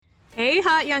Hey,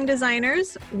 hot young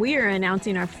designers. We are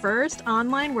announcing our first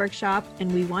online workshop,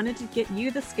 and we wanted to get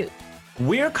you the scoop.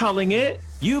 We're calling it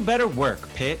You Better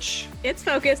Work Pitch. It's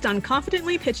focused on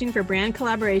confidently pitching for brand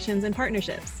collaborations and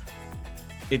partnerships.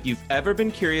 If you've ever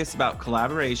been curious about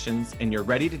collaborations and you're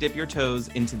ready to dip your toes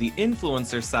into the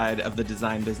influencer side of the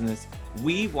design business,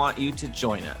 we want you to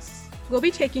join us. We'll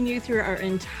be taking you through our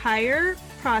entire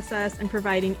process and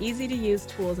providing easy-to-use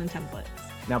tools and templates.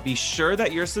 Now be sure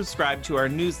that you're subscribed to our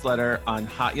newsletter on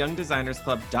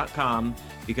hotyoungdesignersclub.com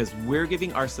because we're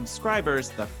giving our subscribers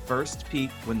the first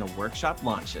peek when the workshop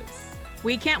launches.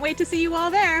 We can't wait to see you all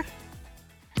there.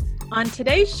 On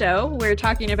today's show, we're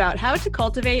talking about how to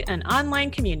cultivate an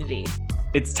online community.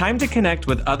 It's time to connect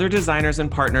with other designers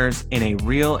and partners in a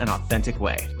real and authentic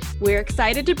way. We're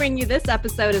excited to bring you this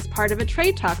episode as part of a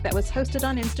trade talk that was hosted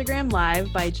on Instagram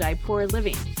Live by Jaipur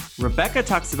Living. Rebecca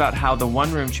talks about how the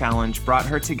One Room Challenge brought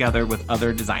her together with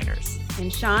other designers.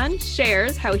 And Sean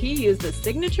shares how he used the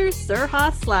signature Sir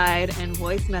Haas slide and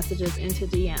voice messages into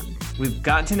DM. We've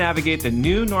got to navigate the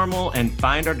new normal and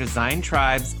find our design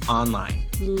tribes online.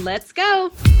 Let's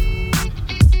go.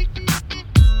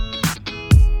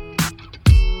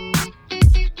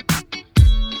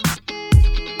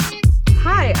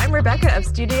 Hi, I'm Rebecca of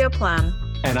Studio Plum.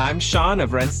 And I'm Sean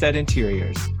of Renstead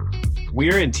Interiors.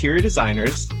 We're interior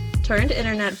designers Turned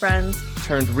internet friends.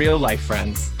 turned real life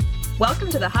friends. Welcome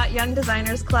to the Hot Young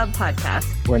Designers Club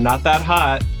podcast. We're not that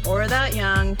hot. Or that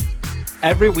young.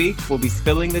 Every week, we'll be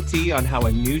spilling the tea on how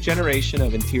a new generation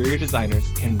of interior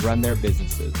designers can run their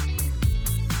businesses.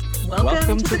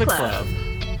 Welcome to the club.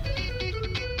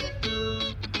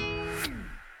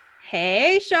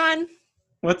 Hey, Sean.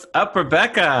 What's up,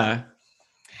 Rebecca?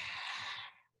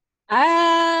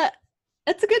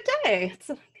 It's a good day.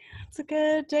 It's a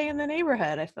good day in the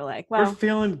neighborhood, I feel like. We're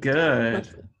feeling good.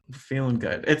 We're feeling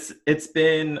good. It's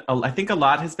been, I think a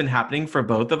lot has been happening for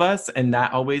both of us, and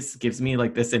that always gives me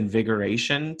like this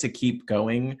invigoration to keep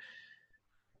going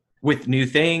with new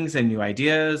things and new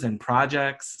ideas and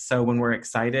projects. So when we're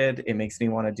excited, it makes me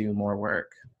want to do more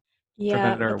work.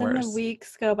 Yeah, better or but then the worse.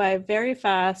 weeks go by very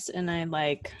fast, and I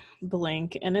like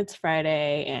blink, and it's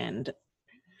Friday, and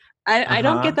I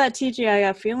don't get that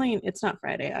TGIF feeling. It's not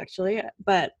Friday, actually,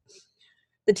 but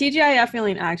the TGIF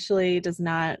feeling actually does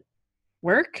not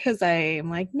work because I'm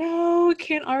like, no, it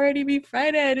can't already be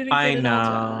Friday. I didn't get it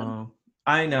all done.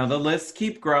 I know. The lists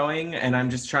keep growing, and I'm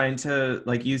just trying to,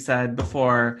 like you said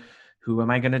before, who am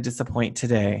I going to disappoint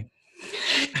today?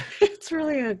 It's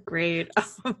really a great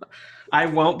I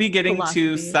won't be getting to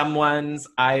philosophy. someone's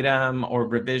item or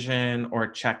revision or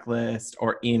checklist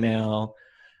or email.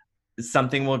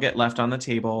 Something will get left on the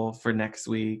table for next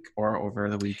week or over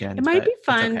the weekend. It might but be it's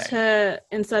fun okay. to,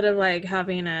 instead of like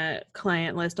having a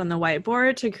client list on the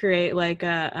whiteboard, to create like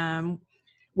a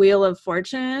wheel of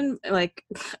fortune. Like,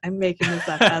 I'm making this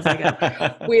up as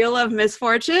I go. Wheel of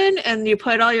misfortune, and you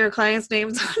put all your clients'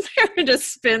 names on there and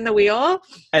just spin the wheel.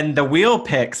 And the wheel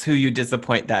picks who you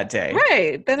disappoint that day.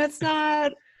 Right. Then it's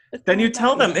not. Then you not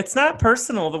tell that them it's not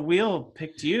personal. The wheel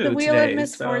picked you. the wheel today, of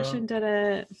misfortune so. did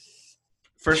it.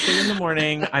 First thing in the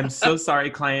morning, I'm so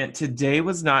sorry, client. Today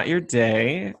was not your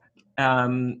day.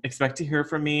 Expect to hear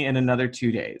from me in another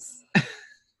 2 days.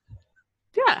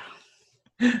 Yeah.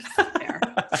 Fair.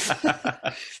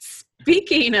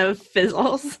 Speaking of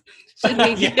fizzles, should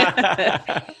we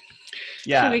Yeah.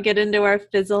 should we get into our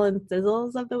fizzle and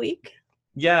fizzles of the week?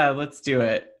 Yeah, let's do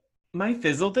it. My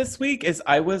fizzle this week is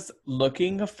I was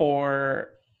looking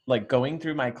for, like, going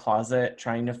through my closet,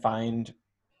 trying to find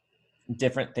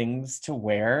different things to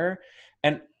wear.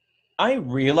 And I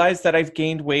realized that I've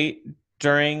gained weight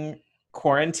during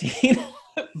quarantine,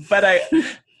 but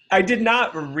I did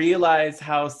not realize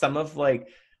how some of like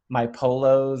my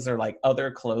polos or like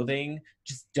other clothing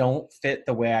just don't fit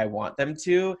the way I want them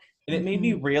to. And it made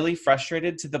me really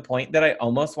frustrated to the point that I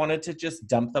almost wanted to just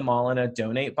dump them all in a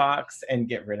donate box and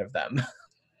get rid of them.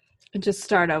 Just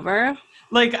start over.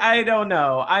 Like, I don't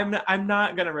know. I'm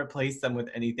not going to replace them with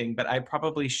anything, but I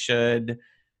probably should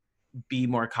be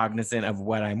more cognizant of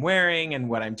what I'm wearing and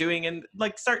what I'm doing and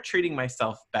like start treating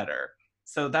myself better.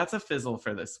 So that's a fizzle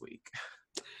for this week.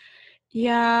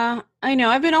 Yeah, I know.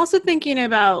 I've been also thinking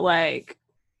about like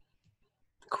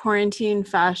quarantine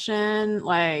fashion,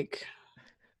 like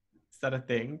Is that a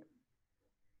thing?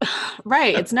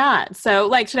 right, it's not. So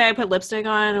like today I put lipstick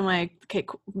on. I'm like, okay,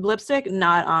 lipstick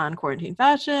not on quarantine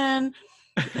fashion.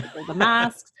 The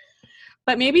masks.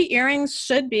 But maybe earrings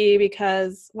should be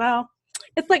because, well,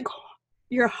 it's like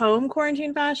your home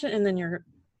quarantine fashion and then you're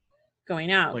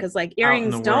going out because like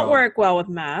earrings don't work well with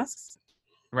masks.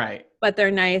 Right. But they're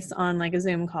nice on like a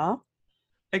Zoom call.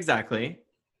 Exactly.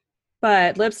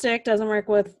 but lipstick doesn't work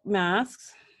with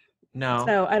masks. No.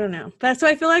 So I don't know. So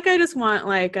I feel like I just want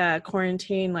like a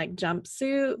quarantine like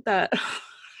jumpsuit that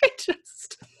I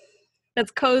just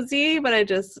that's cozy, but I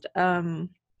just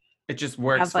It just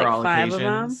works have for like all 5 of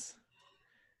them. occasions.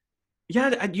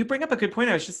 Yeah, you bring up a good point.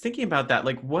 I was just thinking about that.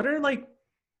 Like, what are like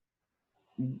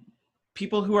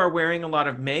people who are wearing a lot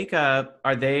of makeup?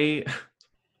 Are they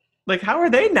like how are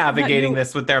they No, navigating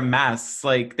this with their masks?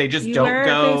 Like they just you don't wear it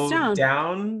face go down.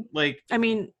 down? Like I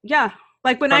mean, yeah.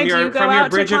 Like when I from do your go from your out to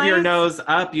bridge of your clients, nose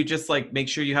up, you just like make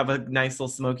sure you have a nice little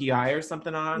smoky eye or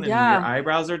something on and your yeah,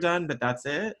 eyebrows are done, but that's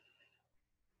it.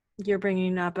 you're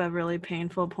bringing up a really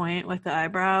painful point with the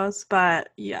eyebrows, but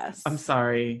I'm yes.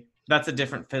 sorry. That's a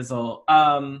different fizzle.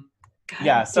 God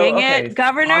Yeah, so dang it, okay, on the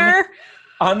Governor.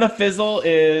 on the fizzle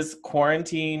is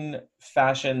quarantine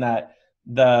fashion that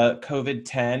the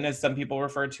COVID-10, as some people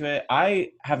refer to it.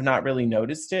 I have not really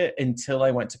noticed it until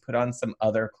I went to put on some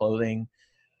other clothing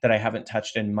that I haven't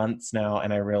touched in months now,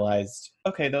 and I realized,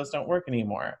 okay, those don't work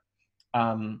anymore.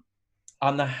 Um,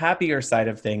 on the happier side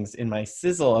of things, in my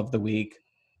sizzle of the week,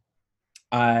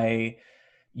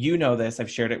 you know this,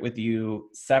 I've shared it with you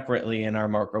separately in our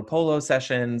Marco Polo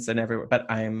sessions and everywhere, but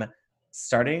I'm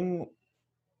starting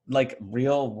like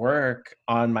real work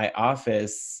on my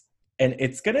office, and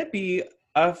it's gonna be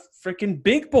a freaking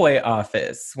big boy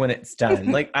office when it's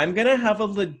done. Like I'm gonna have a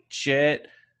legit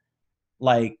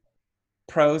like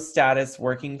pro status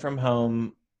working from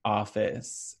home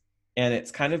office, and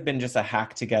it's kind of been just a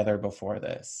hack together before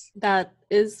this. That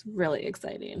is really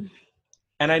exciting.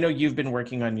 And I know you've been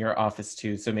working on your office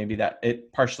too, so maybe that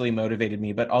it partially motivated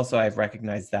me, but also I've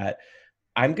recognized that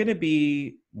I'm going to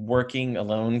be working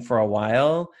alone for a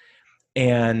while.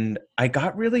 And I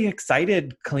got really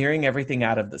excited clearing everything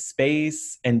out of the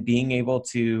space and being able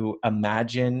to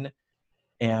imagine.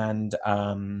 And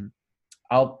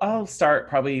I'll start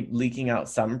probably leaking out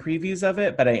some previews of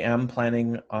it, but I am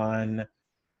planning on,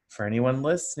 for anyone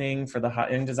listening, for the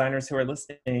hot young designers who are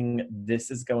listening,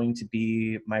 this is going to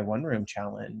be my one room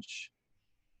challenge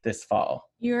this fall.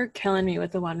 You're killing me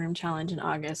with the one room challenge in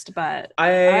August, but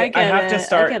I I get have to it. I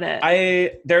start. get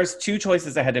it. There's two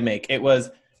choices I had to make. It was,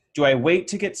 do I wait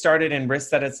to get started and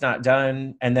risk that it's not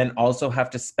done, and then also have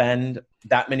to spend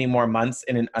that many more months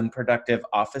in an unproductive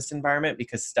office environment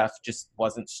because stuff just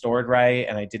wasn't stored right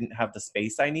and I didn't have the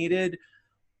space I needed?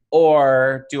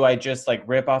 Or do I just like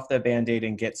rip off the Band-Aid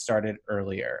and get started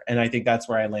earlier? And I think that's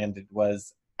where I landed,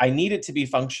 was I need it to be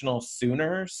functional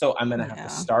sooner. So I'm going to have to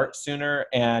start sooner.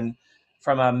 And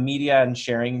from a media and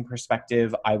sharing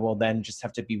perspective, I will then just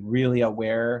have to be really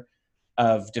aware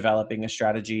of developing a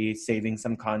strategy, saving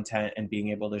some content, and being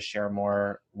able to share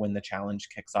more when the challenge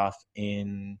kicks off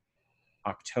in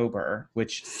October,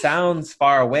 which sounds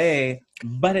far away,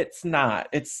 but it's not.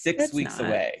 It's 6 weeks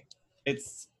away.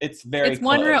 It's very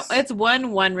close. It's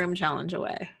one room challenge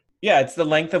away. Yeah, it's the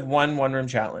length of one room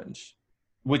challenge,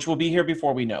 which will be here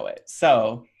before we know it.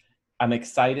 So I'm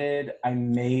excited. I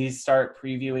may start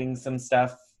previewing some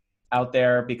stuff out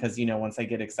there because, you know, once I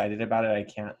get excited about it, I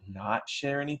can't not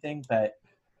share anything, but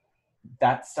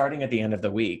that's starting at the end of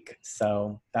the week.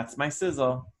 So that's my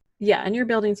sizzle. Yeah, and you're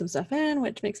building some stuff in,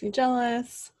 which makes me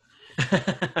jealous.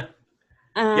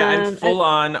 Yeah, I'm full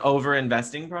on over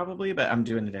investing probably, but I'm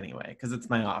doing it anyway because it's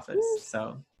my office.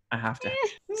 So I have to.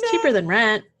 It's cheaper than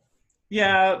rent.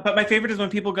 Yeah, but my favorite is when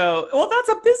people go, well, that's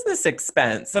a business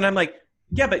expense. And I'm like,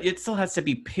 yeah, but it still has to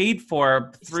be paid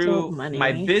for through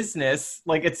my business.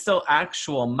 Like it's still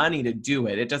actual money to do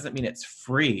it. It doesn't mean it's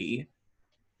free.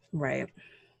 Right.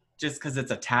 Just because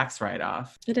it's a tax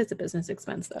write-off. It is a business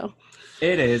expense though.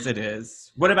 It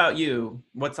is. What about you?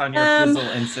 What's on your fizzle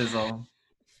and sizzle?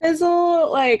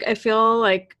 Fizzle, like I feel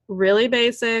like really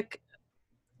basic,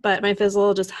 but my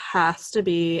fizzle just has to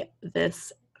be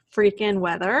this freaking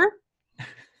weather.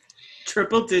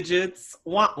 Triple digits.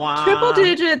 Wah, wah. Triple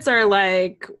digits are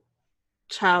like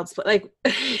child's play. Like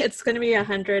it's going to be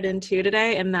 102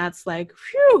 today, and that's like,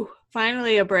 phew,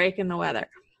 finally a break in the weather.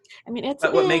 I mean,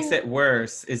 but what makes it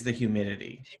worse is the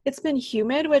humidity. It's been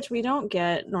humid, which we don't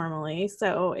get normally.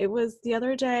 So it was the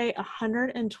other day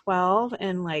 112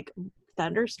 and like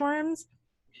thunderstorms.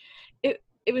 It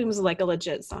was like a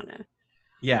legit sauna.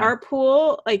 Yeah. Our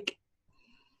pool,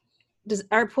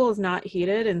 our pool is not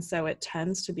heated, and so it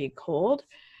tends to be cold.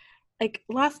 Like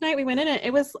last night we went in it,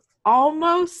 it was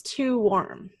almost too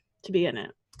warm to be in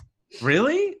it.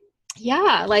 Really?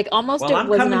 Yeah, like almost. Well, I'm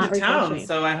coming to town,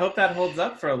 so I hope that holds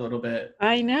up for a little bit.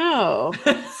 I know.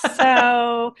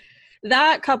 So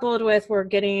that coupled with we're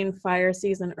getting fire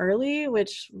season early,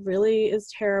 which really is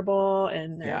terrible.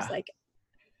 And there's like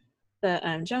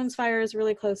the Jones Fire is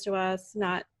really close to us,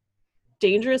 not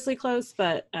dangerously close,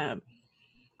 but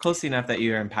Close enough that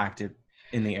you're impacted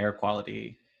in the air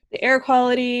quality. The air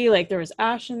quality, like there was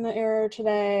ash in the air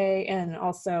today, and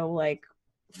also like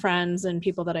friends and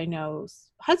people that I know's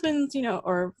husbands,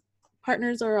 or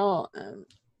partners are all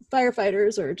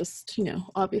firefighters or just,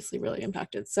 obviously really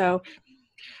impacted. So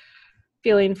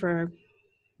feeling for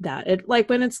that. It like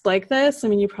when it's like this, I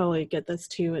mean, you probably get this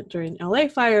too during LA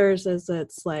fires, is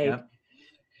it's like Yep.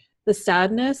 the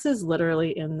sadness is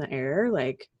literally in the air.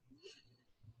 Like,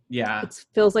 yeah, it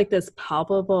feels like this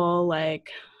palpable, like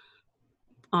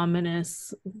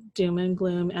ominous doom and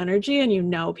gloom energy,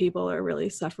 and people are really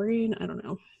suffering. I don't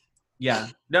know. Yeah,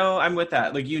 no, I'm with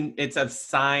that. Like it's a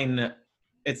sign.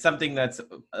 It's something that's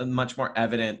much more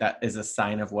evident that is a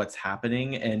sign of what's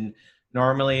happening. And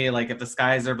normally, like if the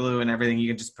skies are blue and everything, you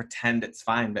can just pretend it's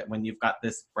fine. But when you've got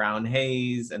this brown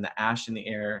haze and the ash in the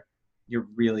air, you're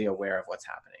really aware of what's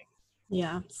happening.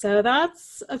 Yeah, so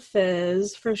that's a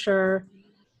fizz for sure.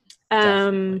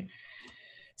 Definitely.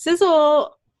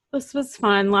 Sizzle, this was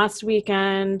fun. Last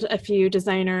weekend, a few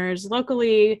designers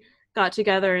locally got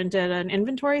together and did an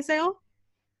inventory sale.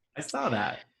 I saw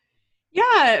that.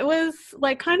 Yeah, it was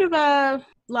like kind of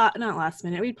not last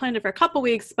minute. We planned it for a couple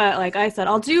weeks, but like I said,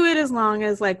 I'll do it as long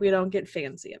as like we don't get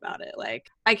fancy about it. Like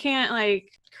I can't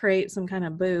like create some kind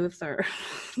of booth or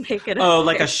make it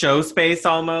like a show space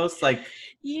almost, like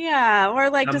or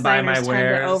like designers tend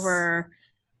wares. to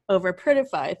over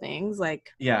prettify things. Like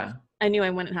yeah, I knew I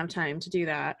wouldn't have time to do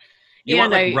that. You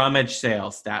want like rummage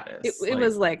sale status. It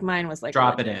was like mine was like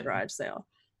drop it in garage sale.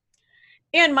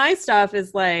 And my stuff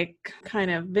is like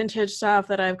kind of vintage stuff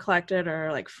that I've collected,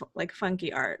 or like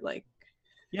funky art. Like,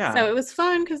 yeah. So it was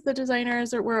fun because the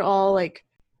designers were all like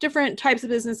different types of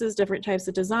businesses, different types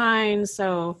of designs.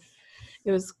 So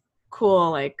it was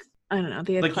cool. Like, I don't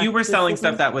know. Like you were selling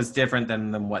stuff that was different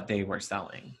than what they were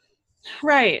selling.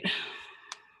 Right.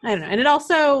 I don't know. And it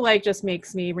also like just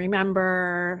makes me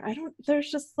remember,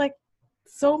 there's just like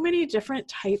so many different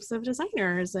types of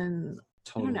designers, and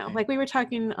totally. I don't know, like we were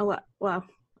talking a lot, well,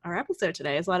 our episode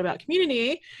today is a lot about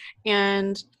community,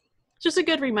 and just a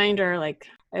good reminder, like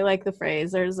I like the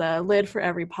phrase, there's a lid for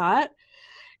every pot.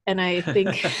 And I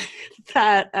think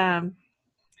that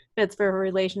fits for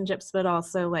relationships, but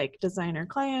also like designer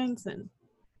clients, and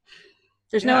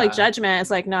there's no like judgment.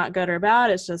 It's like not good or bad.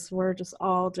 It's just, we're just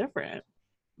all different.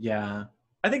 Yeah.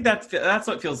 I think that's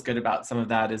what feels good about some of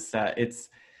that, is that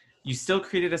you still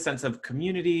created a sense of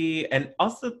community. And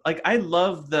also like, I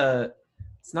love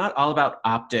it's not all about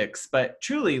optics, but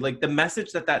truly like the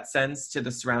message that sends to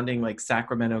the surrounding like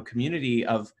Sacramento community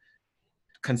of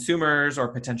consumers or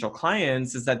potential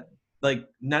clients is that like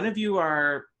none of you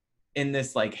are in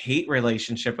this like hate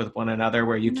relationship with one another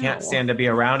where you can't stand to be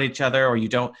around each other, or you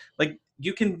don't like,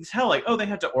 you can tell like, oh, they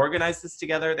had to organize this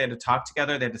together. They had to talk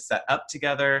together. They had to set up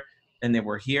together, and they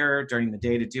were here during the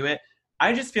day to do it.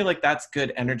 I just feel like that's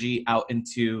good energy out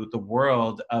into the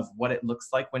world of what it looks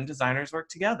like when designers work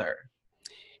together.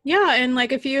 Yeah. And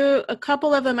like a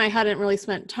couple of them I hadn't really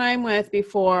spent time with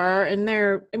before, and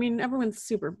everyone's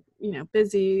super,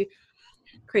 busy,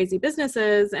 crazy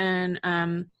businesses. And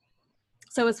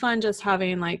so it's fun just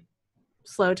having like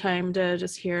slow time to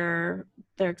just hear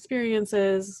their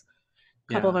experiences.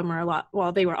 A couple of them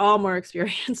were they were all more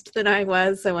experienced than I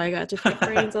was, so I got to pick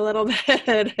brains a little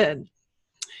bit, and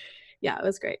yeah, it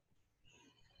was great.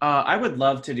 I would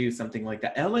love to do something like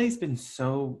that. LA's been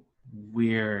so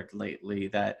weird lately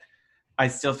that I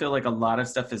still feel like a lot of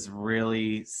stuff is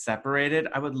really separated.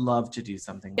 I would love to do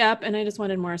something. Yep, and I just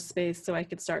wanted more space so I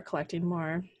could start collecting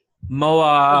more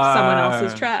of someone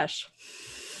else's trash.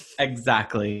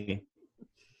 Exactly.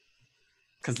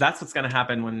 Because that's what's going to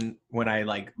happen when I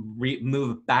like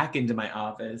move back into my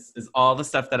office, is all the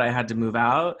stuff that I had to move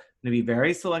out. I'm going to be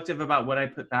very selective about what I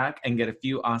put back and get a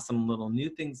few awesome little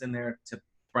new things in there to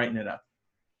brighten it up.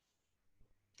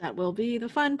 That will be the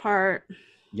fun part.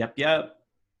 Yep.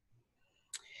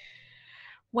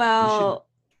 Well,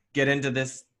 we should get into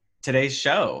today's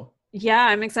show. Yeah,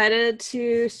 I'm excited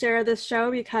to share this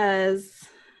show because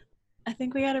I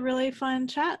think we had a really fun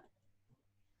chat.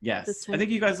 Yes, I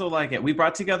think you guys will like it. We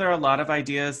brought together a lot of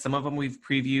ideas. Some of them we've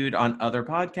previewed on other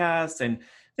podcasts, and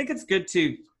I think it's good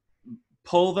to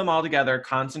pull them all together,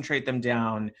 concentrate them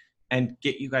down, and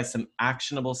get you guys some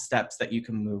actionable steps that you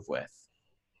can move with.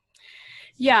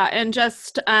 Yeah, and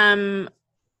just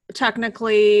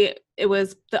technically,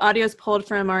 the audio is pulled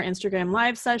from our Instagram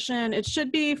live session. It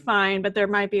should be fine, but there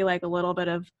might be like a little bit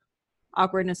of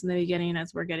awkwardness in the beginning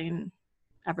as we're getting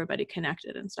everybody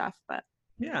connected and stuff, but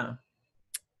yeah.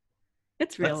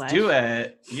 It's real life. Let's do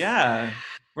it. Yeah.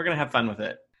 We're going to have fun with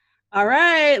it. All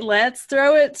right. Let's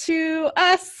throw it to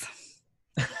us.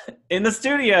 In the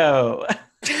studio.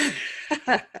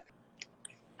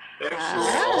 There she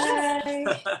Hi.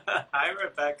 is. Hi,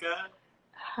 Rebecca.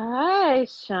 Hi,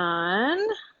 Sean.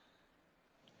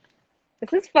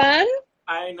 This is fun.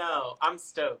 I know. I'm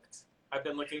stoked. I've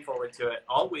been looking forward to it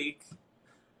all week.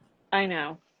 I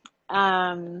know.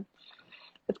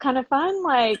 It's kind of fun,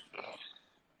 like,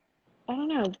 I don't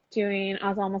know, I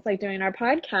was almost like doing our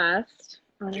podcast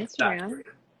on Instagram.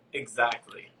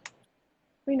 Exactly.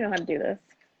 We know how to do this.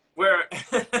 We're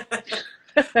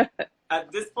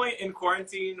at this point in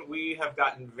quarantine, we have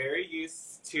gotten very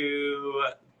used to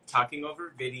talking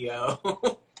over video.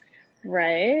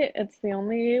 Right? It's the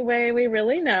only way we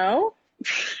really know.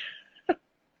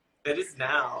 It is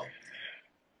now.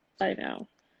 I know.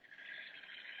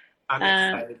 I'm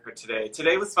excited for today.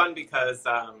 Today was fun because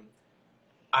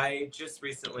I just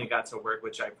recently got to work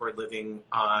with Jaipur Living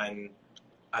on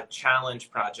a challenge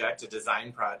project, a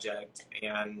design project,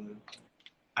 and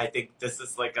I think this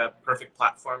is like a perfect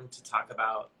platform to talk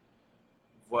about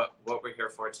what we're here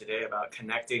for today, about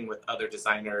connecting with other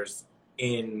designers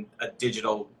in a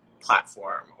digital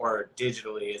platform, or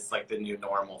digitally is like the new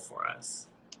normal for us.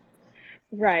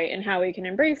 Right, and how we can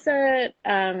embrace it.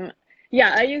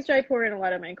 Yeah, I use Jaipur in a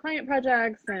lot of my client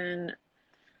projects, and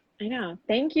I know.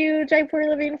 Thank you, Jaipur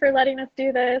Living, for letting us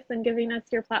do this and giving us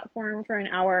your platform for an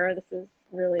hour. This is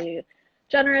really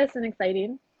generous and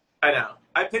exciting. I know.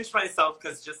 I pinch myself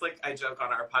because just like I joke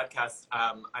on our podcast,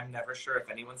 I'm never sure if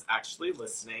anyone's actually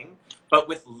listening. But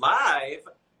with live,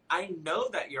 I know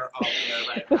that you're all there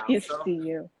right now. We see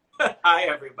you. Hi,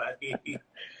 everybody.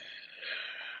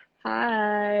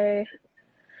 Hi.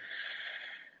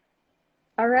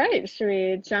 All right, should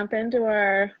we jump into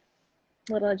our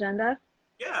little agenda?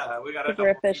 Yeah, we got We're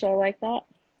official like that.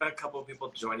 A couple of people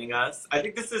joining us. I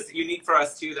think this is unique for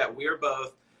us too, that we're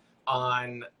both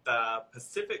on the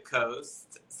Pacific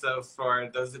Coast. So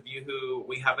for those of you who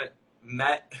we haven't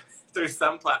met through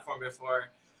some platform before,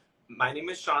 my name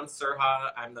is Sean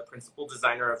Surha. I'm the principal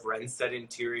designer of Renstead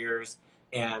Interiors,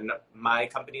 and my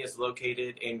company is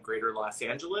located in Greater Los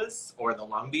Angeles, or the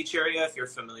Long Beach area, if you're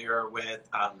familiar with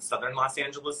Southern Los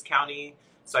Angeles County.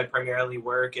 So I primarily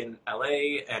work in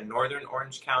LA and Northern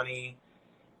Orange County.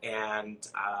 And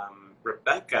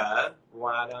Rebecca,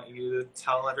 why don't you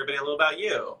tell everybody a little about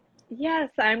you? Yes,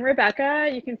 I'm Rebecca.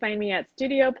 You can find me at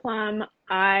Studio Plum.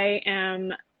 I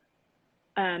am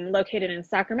located in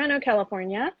Sacramento,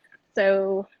 California,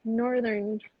 so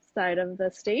northern side of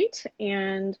the state,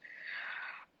 and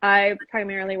I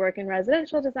primarily work in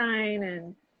residential design,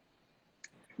 and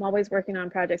I'm always working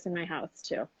on projects in my house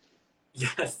too.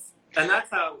 Yes, and that's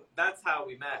how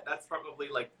we met. That's probably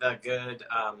like the good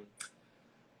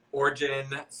origin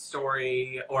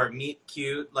story, or meet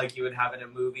cute, like you would have in a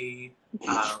movie,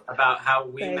 about how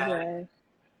we met.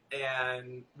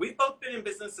 And we've both been in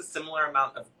business a similar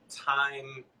amount of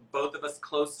time, both of us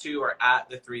close to or at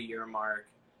the 3-year mark.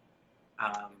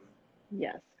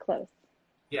 Yes, close.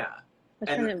 Yeah. I'm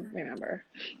trying to remember.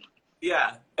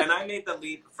 Yeah, and I made the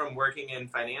leap from working in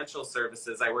financial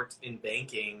services. I worked in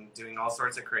banking, doing all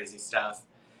sorts of crazy stuff,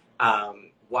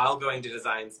 while going to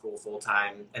design school full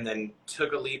time, and then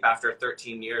took a leap after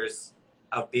 13 years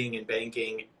of being in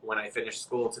banking when I finished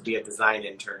school to be a design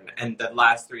intern. And the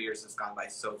last 3 years has gone by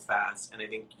so fast, and I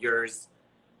think yours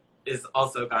is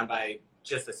also gone by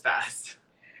just as fast.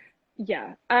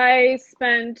 Yeah, I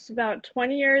spent about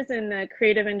 20 years in the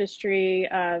creative industry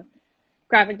of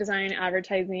graphic design,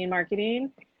 advertising, and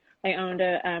marketing. I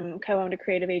co-owned a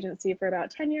creative agency for about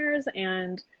 10 years,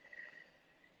 and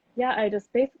yeah, I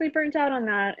just basically burnt out on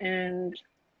that and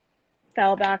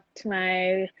fell back to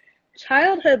my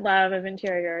childhood love of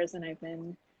interiors, and I've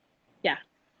been,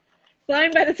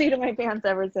 flying by the seat of my pants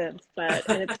ever since. But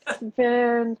it's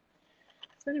been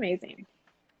amazing.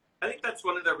 I think that's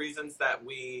one of the reasons that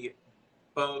we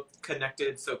both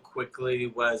connected so quickly,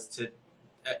 was to,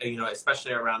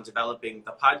 especially around developing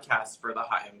the podcast for the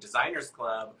Hot Young Designers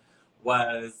Club,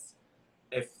 was,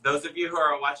 if those of you who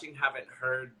are watching haven't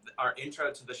heard our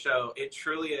intro to the show, it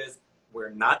truly is, we're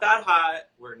not that hot,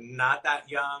 we're not that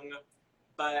young,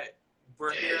 but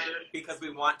we're here because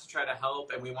we want to try to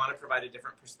help, and we want to provide a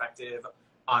different perspective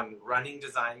on running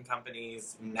design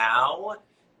companies now,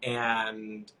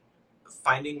 and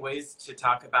finding ways to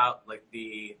talk about like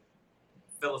the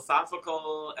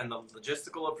philosophical and the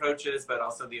logistical approaches, but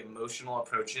also the emotional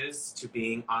approaches to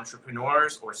being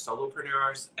entrepreneurs or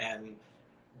solopreneurs, and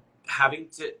having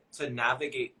to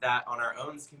navigate that on our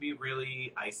own can be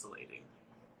really isolating.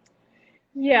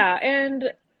 Yeah,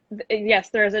 and yes,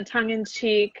 there's a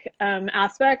tongue-in-cheek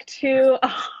aspect to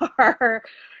our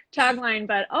tagline,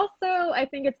 but also I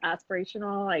think it's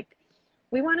aspirational. Like,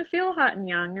 we want to feel hot and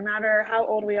young, no matter how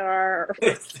old we are or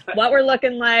Exactly. what we're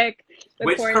looking like. The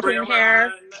Which career quarantine we're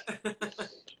hair.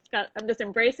 on. I'm just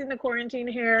embracing the quarantine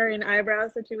hair and eyebrow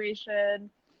situation.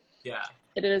 Yeah,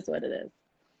 It is what it is.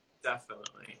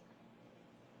 definitely.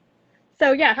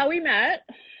 So yeah, how we met.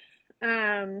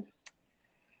 Um,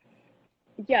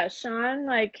 yeah, Sean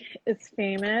like is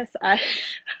famous. I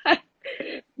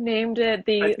named it I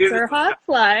the knew this Sir was Haas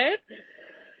slide.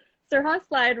 Sir Haas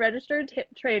slide registered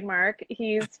trademark.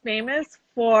 He's famous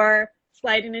for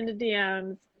sliding into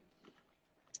DMs,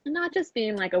 and not just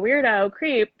being like a weirdo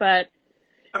creep, but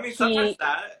I mean, sometimes he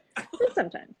that.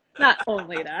 sometimes not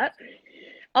only that.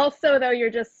 Also, though, you're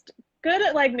just good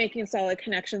at like making solid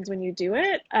connections when you do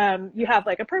it. You have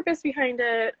like a purpose behind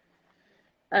it.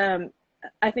 Um,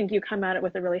 I think you come at it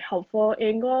with a really helpful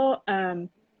angle,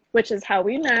 which is how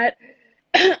we met.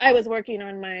 I was working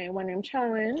on my one room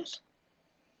challenge,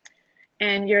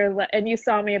 and you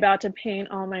saw me about to paint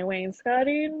all my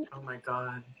wainscoting Oh my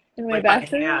god. in my Like by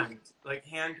bathroom, hand. Like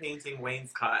hand painting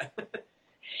wainscot.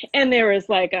 and there was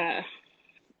like a.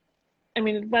 I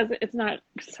mean, it's not.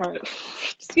 Sorry,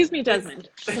 excuse me, Desmond.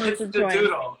 Just wanted It's to the join.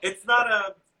 doodle. It's not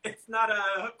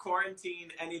a quarantine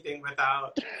anything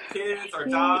without kids or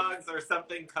He dogs or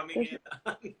something coming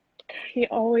in. he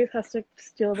always has to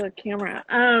steal the camera.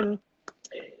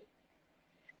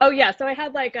 Oh yeah, so I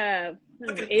had like Like an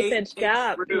an eighth inch 8-inch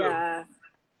gap. roof. Yeah,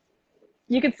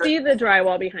 you could see the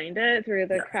drywall behind it through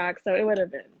the Yeah. cracks, so it would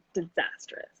have been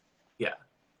disastrous. Yeah.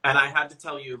 And I had to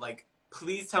tell you, like,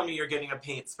 please tell me you're getting a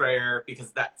paint sprayer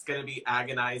because that's going to be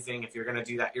agonizing if you're going to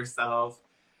do that yourself.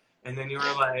 And then you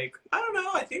were like, I don't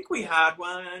know, I think we had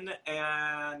one.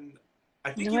 And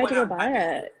I think No, you I had went to go out and buy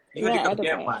it. you had Yeah, to I go had to buy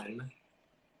get it. one.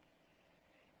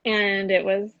 And it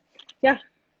was, yeah,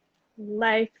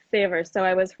 lifesaver. So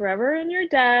I was forever in your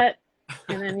debt.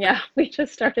 And then, yeah, we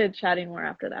just started chatting more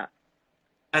after that.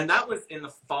 And that was in the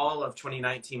fall of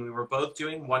 2019. We were both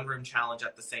doing one room challenge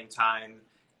at the same time.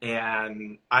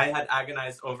 And I had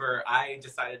agonized over, I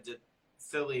decided to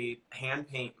silly hand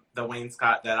paint the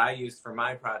wainscot that I used for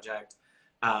my project.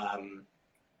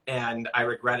 And I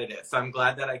regretted it. So I'm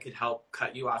glad that I could help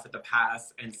cut you off at the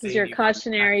pass and Because save your you from that.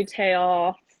 cautionary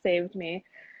tale saved me.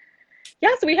 Yeah,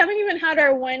 so we haven't even had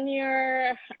our 1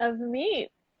 year of meet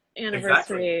Exactly.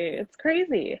 anniversary. It's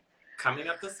crazy. Coming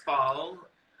up this fall. And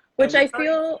Which we I started.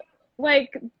 feel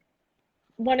like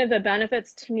one of the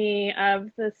benefits to me of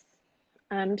this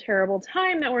terrible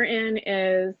time that we're in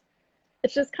is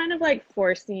it's just kind of like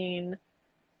forcing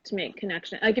to make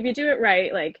connection. Like if you do it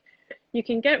right, like you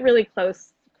can get really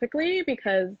close quickly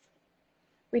because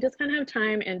we just kind of have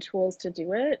time and tools to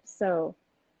do it. So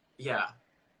Yeah.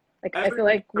 like I feel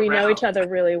Everyone's like we know each around. other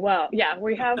really well. Yeah,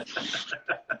 we have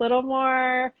a little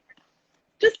more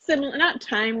just similar, not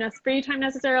free time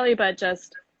necessarily, but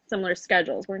just similar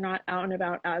schedules. We're not out and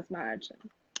about as much.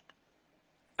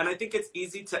 And I think it's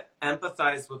easy to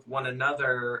empathize with one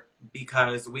another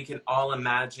because we can all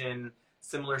imagine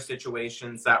similar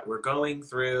situations that we're going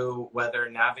through, whether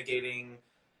navigating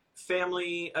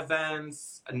family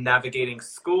events, navigating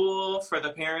school for the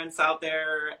parents out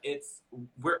there.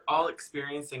 We're all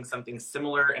experiencing something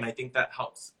similar, and I think that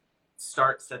helps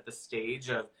set the stage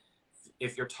of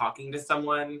if you're talking to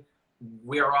someone,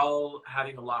 we're all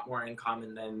having a lot more in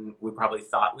common than we probably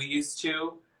thought we used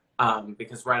to.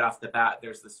 Because right off the bat,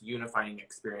 there's this unifying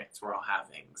experience we're all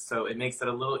having. So it makes it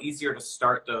a little easier to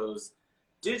start those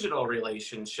digital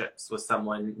relationships with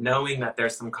someone, knowing that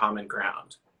there's some common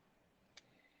ground.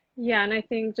 Yeah, and I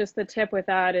think just the tip with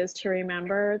that is to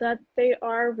remember that they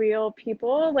are real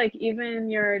people. Like even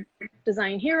your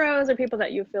design heroes or people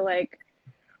that you feel like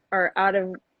are out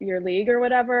of your league or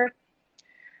whatever.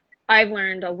 I've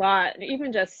learned a lot,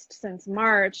 even just since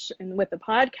March and with the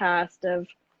podcast of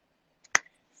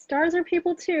stars are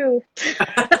people too.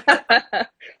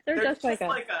 They're just like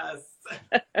us.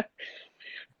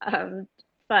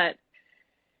 But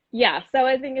yeah, so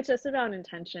I think it's just about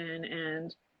intention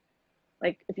and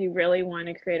like if you really want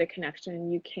to create a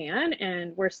connection, you can.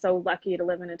 And we're so lucky to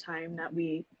live in a time that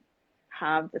we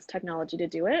have this technology to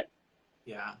do it.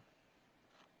 Yeah.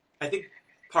 I think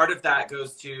part of that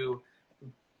goes to,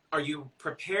 are you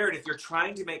prepared if you're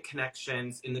trying to make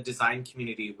connections in the design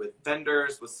community with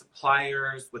vendors, with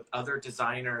suppliers, with other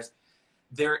designers?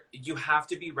 You have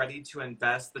to be ready to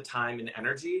invest the time and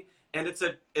energy. And it's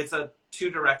a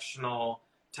two-directional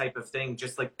type of thing.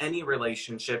 Just like any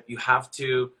relationship, you have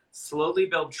to slowly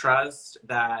build trust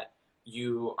that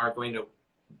you are going to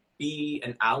be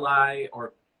an ally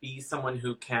or be someone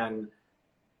who can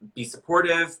be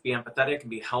supportive, be empathetic, and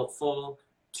be helpful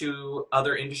to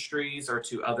other industries or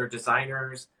to other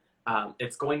designers.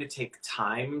 It's going to take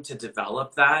time to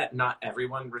develop that. Not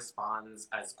everyone responds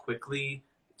as quickly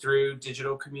through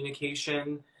digital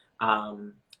communication.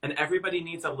 And everybody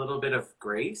needs a little bit of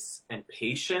grace and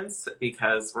patience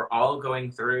because we're all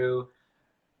going through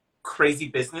crazy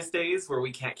business days where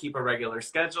we can't keep a regular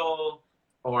schedule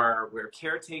or we're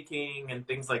caretaking and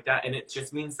things like that. And it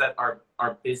just means that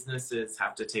our businesses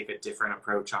have to take a different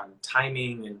approach on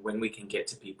timing and when we can get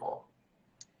to people.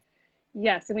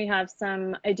 Yes, and we have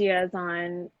some ideas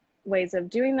on ways of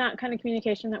doing that kind of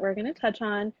communication that we're going to touch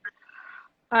on.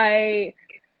 I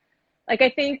I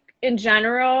think in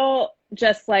general,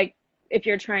 just like if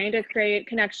you're trying to create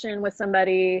connection with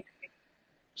somebody,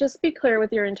 just be clear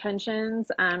with your intentions.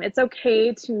 It's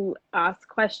okay to ask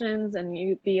questions and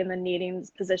you be in the needing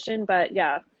position, but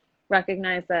yeah,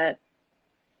 recognize that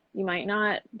you might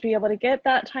not be able to get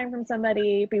that time from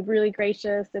somebody. Be really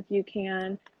gracious if you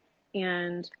can.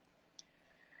 And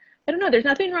I don't know, there's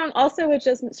nothing wrong also with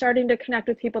just starting to connect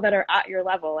with people that are at your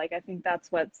level. Like, I think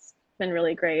that's what's been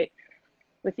really great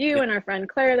with you Yeah, and our friend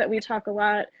Claire that we talk a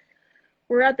lot.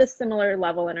 We're at this similar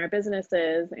level in our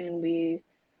businesses and we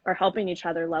are helping each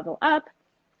other level up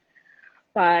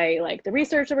by like the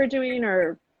research that we're doing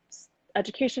or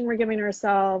education we're giving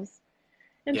ourselves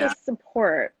and yeah, just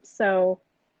support. So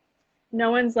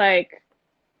no one's like,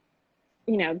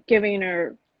 giving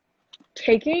or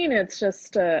taking. It's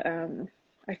just,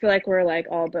 I feel like we're like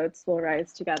all boats will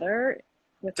rise together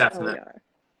with how we definitely. are.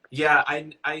 Yeah,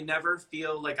 I never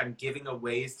feel like I'm giving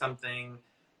away something,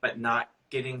 but not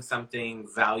getting something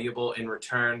valuable in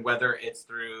return, whether it's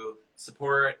through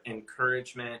support,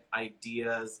 encouragement,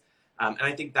 ideas. And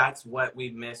I think that's what we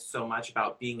miss so much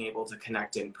about being able to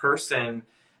connect in person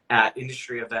at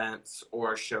industry events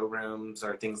or showrooms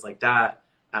or things like that.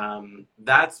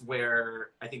 That's where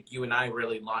I think you and I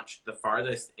really launched the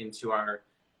farthest into our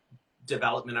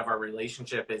development of our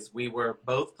relationship is we were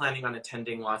both planning on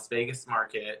attending Las Vegas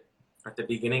market at the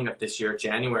beginning of this year,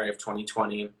 January of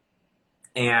 2020.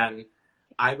 And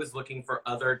I was looking for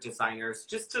other designers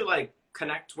just to like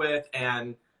connect with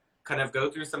and kind of go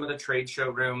through some of the trade show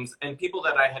rooms and people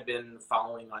that I had been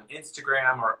following on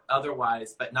Instagram or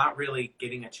otherwise, but not really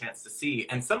getting a chance to see.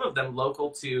 And some of them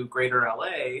local to greater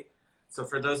LA. So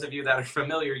for those of you that are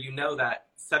familiar, you know that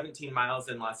 17 miles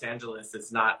in Los Angeles is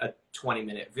not a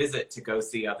 20-minute visit to go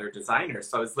see other designers.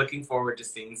 So I was looking forward to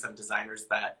seeing some designers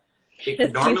that it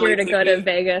could It's easier normally to take go to me.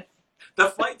 Vegas. The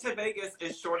flight to Vegas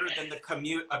is shorter than the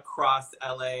commute across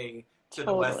LA to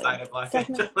the west Totally. side of Los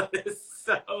Definitely. Angeles.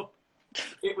 So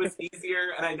it was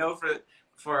easier. And I know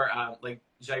for like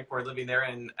Jaipur living there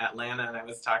in Atlanta, and I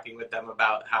was talking with them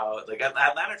about how like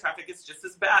Atlanta traffic is just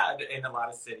as bad in a lot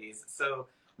of cities. So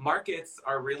markets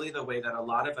are really the way that a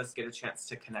lot of us get a chance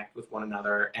to connect with one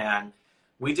another. And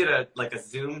we did a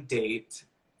Zoom date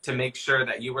to make sure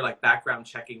that you were like background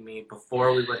checking me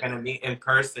before we were going to meet in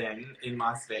person in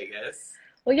Las Vegas.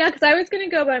 Well, yeah, because I was going to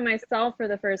go by myself for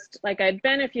the first, like I'd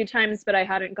been a few times, but I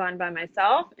hadn't gone by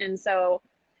myself. And so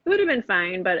it would have been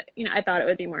fine, but I thought it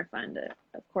would be more fun to,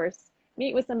 of course,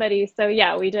 meet with somebody. So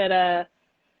yeah, we did a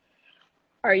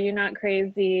Are You Not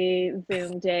Crazy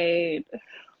Zoom date.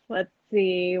 Let's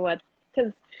see what,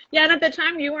 because yeah, and at the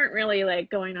time you weren't really like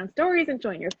going on stories and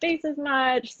showing your face as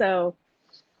much. So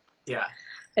Yeah.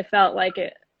 it felt like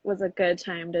it was a good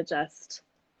time to just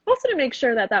also to make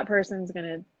sure that that person's going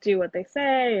to do what they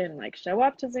say and like show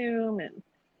up to Zoom and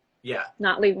Yeah.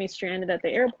 not leave me stranded at the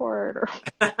airport or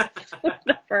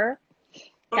whatever.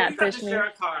 But we got to Catfish me. share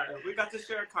a car. We got to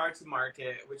share a car to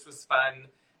market, which was fun.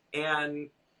 And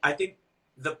I think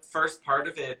the first part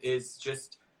of it is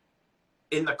just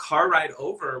in the car ride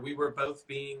over, we were both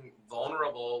being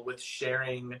vulnerable with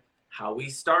sharing how we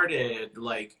started,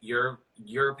 like your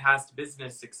past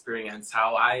business experience,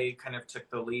 how I kind of took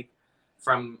the leap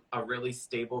from a really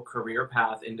stable career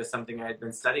path into something I had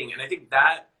been studying. And I think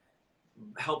that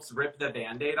helps rip the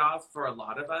band-aid off for a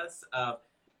lot of us.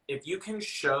 If you can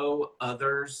show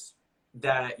others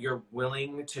that you're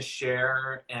willing to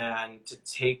share and to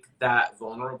take that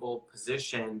vulnerable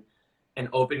position and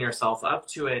open yourself up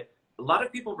to it, a lot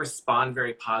of people respond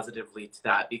very positively to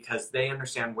that because they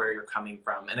understand where you're coming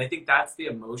from. And I think that's the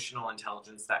emotional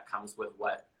intelligence that comes with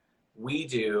what we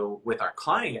do with our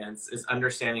clients is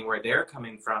understanding where they're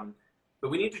coming from.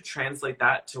 But we need to translate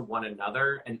that to one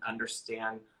another and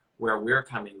understand where we're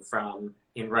coming from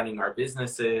in running our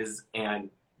businesses and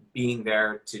being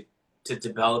there to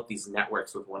develop these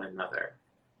networks with one another.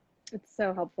 It's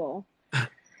so helpful.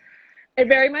 It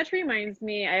very much reminds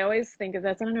me, I always think of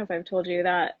this, I don't know if I've told you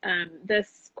that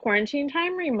this quarantine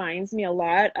time reminds me a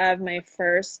lot of my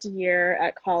first year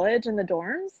at college in the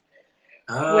dorms,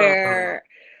 Oh, where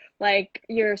Like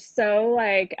you're so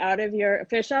like out of your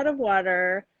fish out of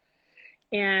water.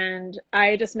 And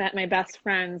I just met my best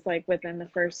friends like within the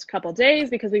first couple days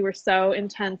because we were so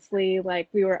intensely like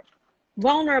we were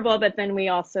vulnerable, but then we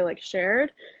also like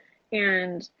shared,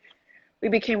 and we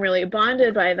became really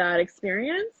bonded by that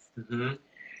experience. Mm-hmm.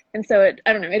 And so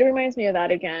I don't know, it reminds me of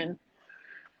that again.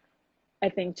 I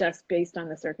think just based on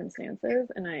the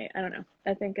circumstances, and I don't know.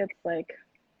 I think it's like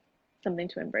something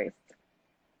to embrace.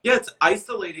 Yeah, it's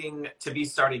isolating to be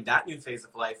starting that new phase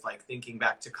of life, like thinking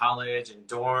back to college and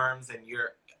dorms, and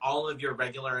your all of your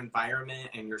regular environment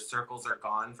and your circles are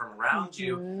gone from around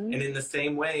you. Mm-hmm. And in the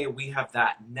same way, we have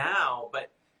that now,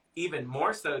 but even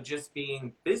more so, just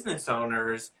being business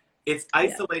owners, it's Yeah.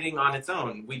 isolating on its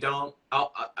own.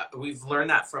 We've learned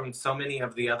that from so many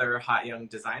of the other hot young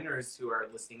designers who are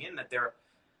listening in, that they're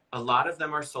a lot of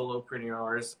them are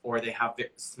solopreneurs or they have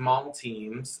small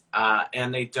teams,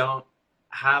 and they don't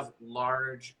have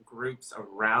large groups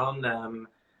around them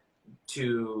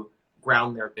to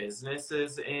ground their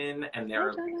businesses in, and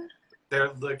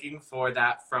they're looking for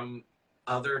that from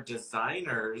other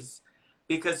designers,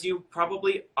 because you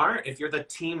probably aren't, if you're the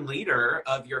team leader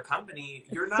of your company,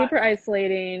 you're not. Super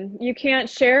isolating. You can't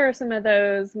share some of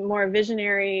those more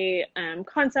visionary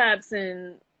concepts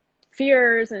and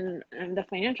fears and the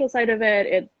financial side of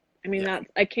it. I mean, Yeah. that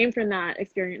I came from that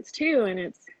experience too, and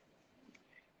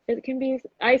it can be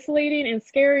isolating and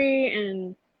scary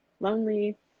and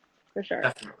lonely for sure.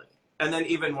 Definitely. And then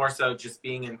even more so just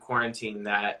being in quarantine,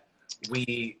 that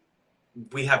we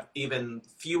have even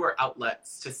fewer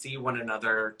outlets to see one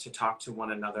another, to talk to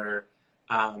one another.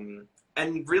 And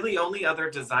really only other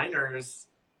designers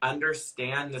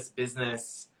understand this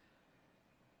business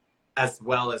as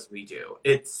well as we do.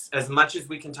 It's as much as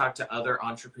we can talk to other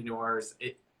entrepreneurs,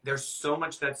 there's so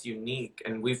much that's unique.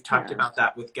 And we've talked about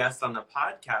that with guests on the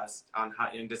podcast on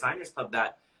Hot Young Designers Club,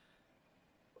 that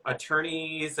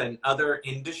attorneys and other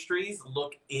industries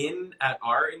look in at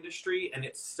our industry and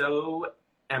it's so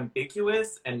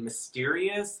ambiguous and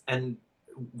mysterious, and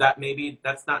that maybe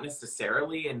that's not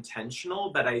necessarily intentional,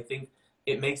 but I think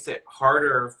it makes it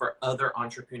harder for other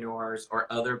entrepreneurs or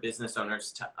other business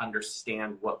owners to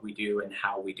understand what we do and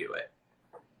how we do it.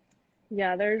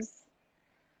 Yeah,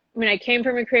 I came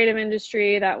from a creative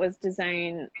industry that was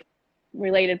design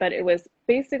related, but it was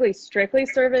basically strictly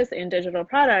service and digital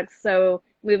products. So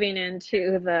moving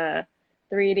into the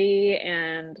 3D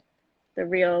and the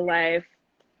real life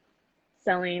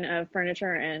selling of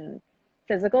furniture and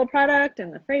physical product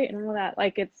and the freight and all that,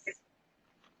 like it's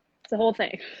a whole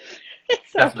thing.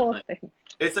 It's a whole thing.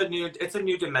 It's a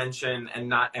new dimension, and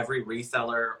not every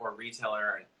reseller or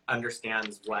retailer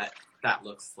understands what that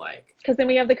looks like. Because then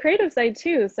we have the creative side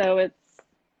too, so it's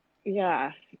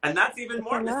and that's even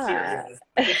more mysterious,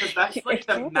 because that's like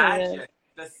the magic,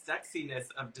 the sexiness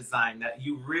of design that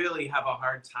you really have a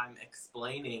hard time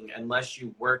explaining unless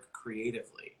you work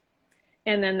creatively.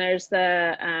 And then there's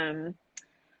the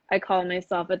I call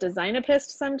myself a designapist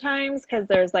sometimes, because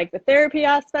there's like the therapy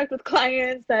aspect with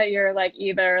clients that you're like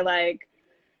either like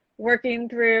working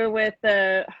through with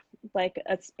like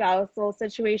a spousal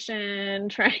situation,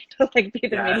 trying to like be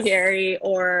the mediary,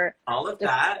 or all of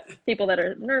that. People that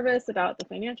are nervous about the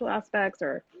financial aspects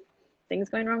or things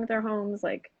going wrong with their homes.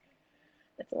 Like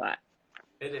it's a lot.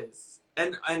 It is.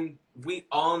 And we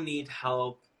all need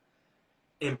help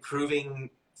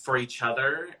improving for each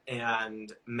other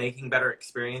and making better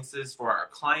experiences for our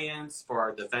clients,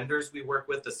 for the vendors we work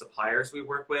with, the suppliers we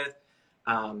work with.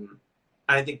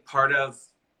 I think part of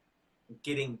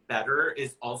getting better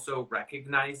is also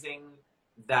recognizing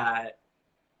that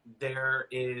there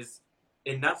is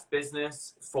enough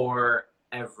business for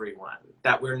everyone,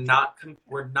 that we're not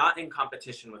in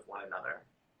competition with one another.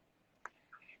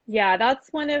 Yeah,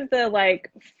 that's one of the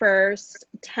like first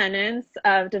tenets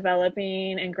of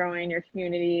developing and growing your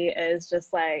community, is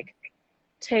just like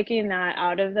taking that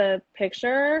out of the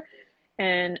picture.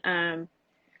 And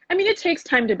I mean, it takes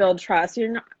time to build trust.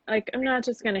 You're not like, I'm not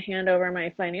just going to hand over my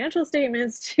financial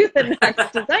statements to the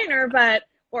next designer,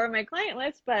 or my client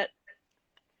list, but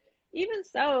even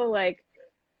so, like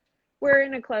we're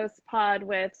in a close pod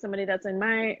with somebody that's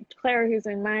Claire, who's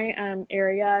in my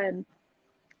area, and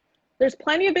there's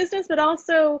plenty of business, but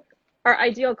also our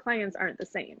ideal clients aren't the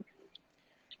same.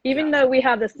 Even though we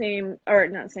have the same, or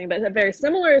not same, but a very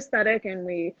similar aesthetic, and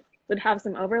we would have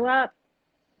some overlap,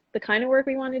 the kind of work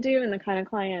we want to do and the kind of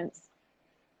clients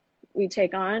we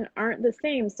take on aren't the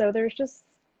same. So there's just,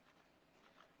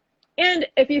 and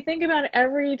if you think about it,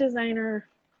 every designer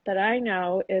that I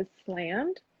know is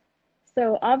slammed.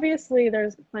 So obviously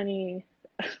there's plenty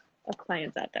of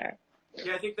clients out there.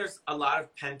 Yeah, I think there's a lot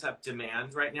of pent up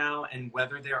demand right now, and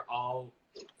whether they're all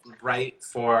right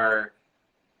for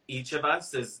each of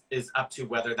us is up to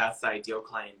whether that's the ideal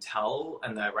clientele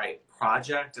and the right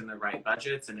project and the right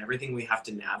budgets and everything we have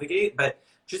to navigate. But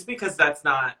just because that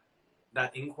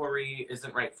inquiry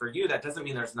isn't right for you, that doesn't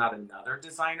mean there's not another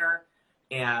designer.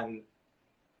 And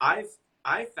I've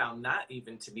found that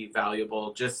even to be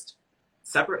valuable, just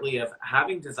separately of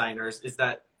having designers, is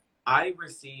that I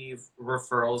receive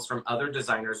referrals from other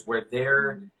designers where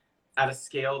they're at a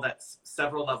scale that's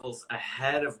several levels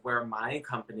ahead of where my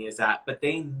company is at, but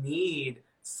they need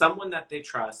someone that they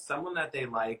trust, someone that they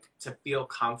like to feel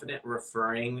confident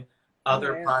referring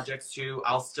other projects to.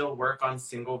 I'll still work on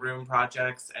single room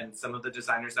projects, and some of the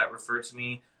designers that refer to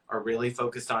me are really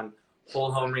focused on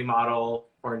whole home remodel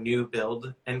or new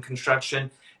build and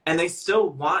construction. And they still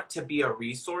want to be a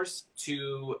resource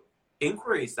to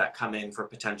inquiries that come in for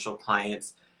potential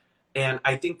clients. And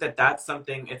I think that that's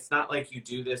something, it's not like you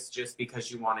do this just because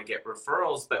you want to get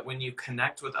referrals, but when you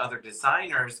connect with other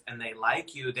designers and they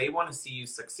like you, they want to see you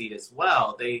succeed as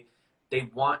well. They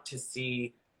want to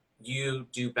see you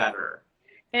do better.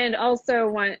 And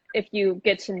also if you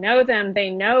get to know them, they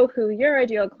know who your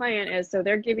ideal client is, so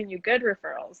they're giving you good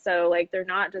referrals. So like they're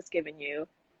not just giving you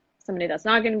somebody that's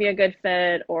not going to be a good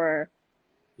fit or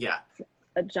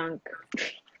a junk.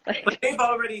 But they've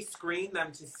already screened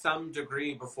them to some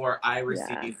degree before I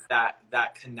receive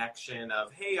that connection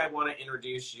of, hey, I want to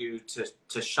introduce you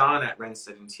to Sean at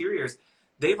Renstead Interiors.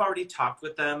 They've already talked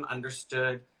with them,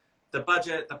 understood the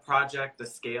budget, the project, the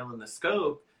scale, and the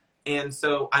scope. And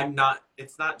so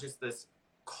it's not just this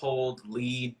cold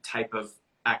lead type of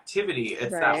activity.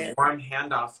 It's that warm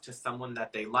handoff to someone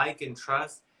that they like and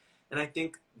trust. And I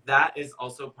think that is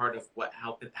also part of what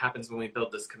happens when we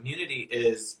build this community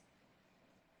is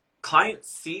clients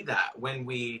see that when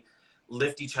we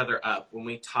lift each other up, when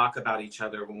we talk about each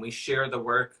other, when we share the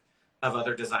work of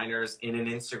other designers in an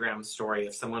Instagram story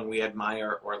of someone we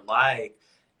admire or like,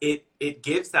 it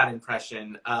gives that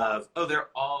impression of, oh, they're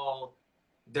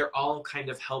all kind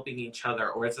of helping each other,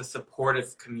 or it's a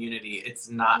supportive community. It's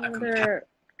not a competitive. They're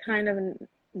kind of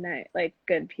like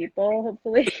good people,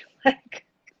 hopefully. Like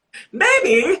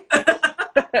maybe.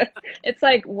 It's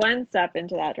like one step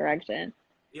into that direction.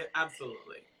 Yeah,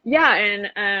 absolutely. Yeah,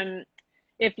 and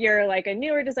if you're like a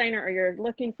newer designer or you're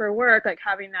looking for work, like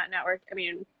having that network, I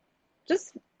mean,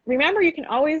 just remember you can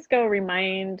always go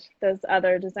remind those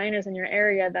other designers in your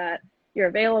area that you're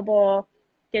available.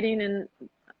 Getting in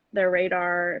their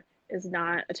radar is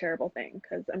not a terrible thing,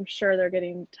 because I'm sure they're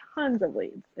getting tons of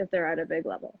leads if they're at a big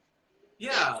level.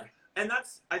 Yeah, and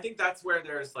I think that's where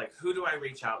there's like, who do I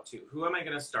reach out to? Who am I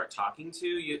going to start talking to?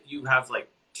 You have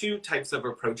like two types of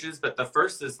approaches, but the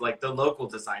first is like the local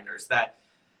designers that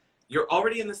you're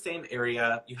already in the same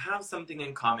area, you have something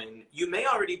in common, you may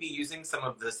already be using some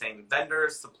of the same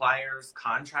vendors, suppliers,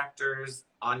 contractors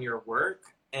on your work,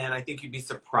 and I think you'd be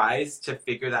surprised to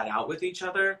figure that out with each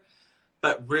other.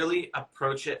 But really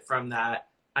approach it from that,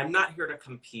 I'm not here to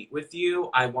compete with you,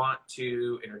 I want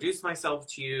to introduce myself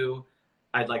to you,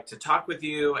 I'd like to talk with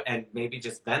you and maybe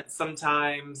just vent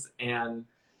sometimes. And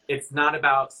it's not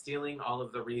about stealing all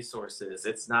of the resources.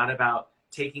 It's not about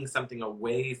taking something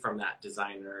away from that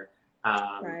designer.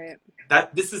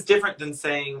 This is different than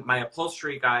saying my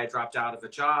upholstery guy dropped out of a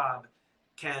job.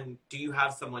 Do you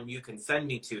have someone you can send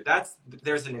me to?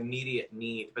 There's an immediate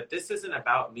need, but this isn't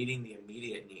about meeting the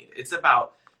immediate need. It's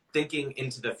about thinking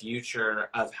into the future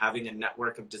of having a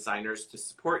network of designers to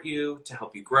support you, to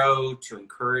help you grow, to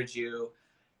encourage you.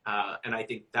 And I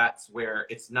think that's where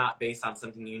it's not based on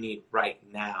something you need right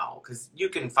now, because you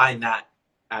can find that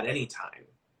at any time.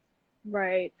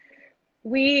 Right.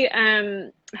 We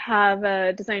have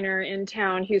a designer in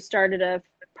town who started a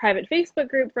private Facebook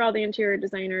group for all the interior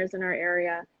designers in our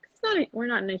area. We're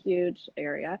not in a huge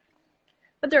area,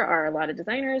 but there are a lot of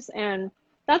designers, and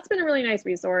that's been a really nice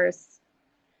resource.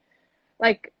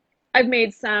 Like, I've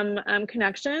made some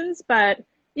connections, but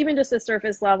even just a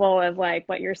surface level of like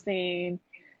what you're seeing.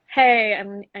 Hey,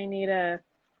 I need a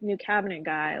new cabinet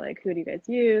guy. Like, who do you guys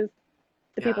use?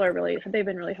 The people they've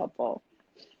been really helpful.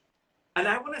 And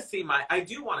I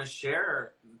do want to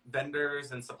share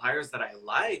vendors and suppliers that I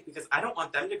like, because I don't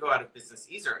want them to go out of business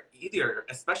either,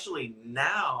 especially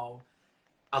now.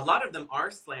 A lot of them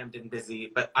are slammed and busy,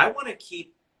 but I want to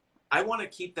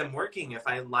keep them working. If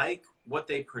I like what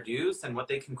they produce and what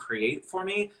they can create for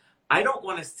me, I don't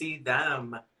want to see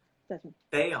them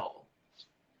fail.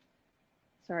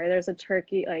 Sorry, there's a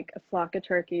turkey, like a flock of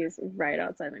turkeys right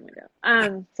outside my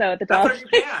window. So the dog.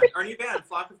 Are you banned?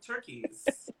 Flock of turkeys.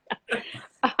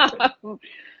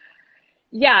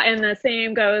 Yeah, and the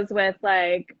same goes with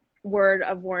like word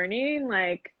of warning.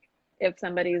 Like if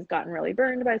somebody's gotten really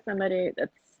burned by somebody,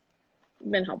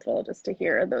 been helpful just to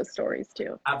hear those stories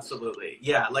too. Absolutely.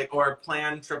 Yeah. Like, or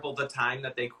plan triple the time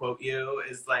that they quote you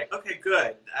is like, okay,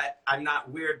 good. I'm not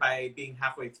weird by being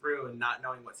halfway through and not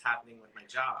knowing what's happening with my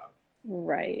job.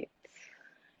 Right.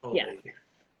 Totally. Yeah.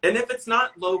 And if it's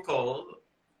not local,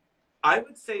 I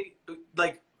would say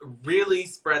like really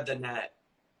spread the net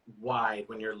wide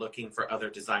when you're looking for other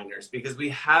designers, because we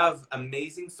have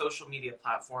amazing social media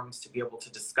platforms to be able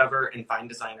to discover and find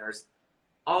designers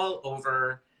all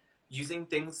over, using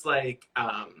things like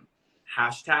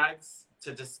hashtags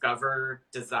to discover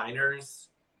designers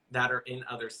that are in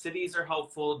other cities are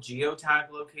helpful.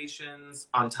 Geotag locations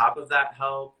on top of that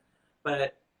help.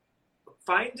 But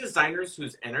find designers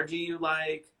whose energy you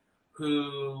like,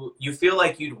 who you feel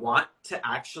like you'd want to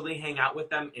actually hang out with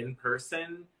them in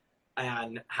person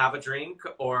and have a drink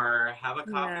or have a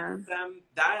coffee with them.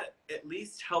 That at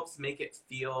least helps make it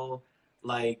feel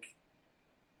like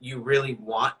you really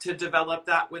want to develop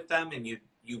that with them and you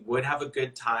would have a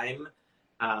good time.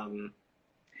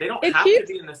 They don't have to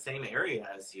be in the same area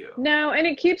as you. No, and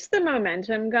it keeps the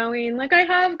momentum going. Like I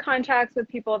have contacts with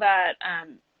people that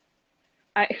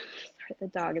sorry, the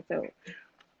dog is so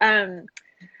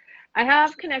I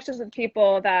have connections with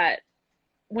people that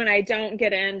when I don't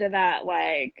get into that,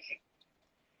 like,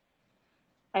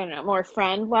 I don't know, more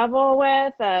friend level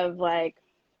with of like,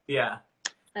 yeah,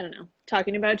 I don't know,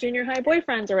 talking about junior high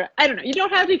boyfriends or what, I don't know. You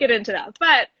don't have to get into that,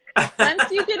 but once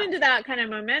you get into that kind of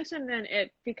momentum, then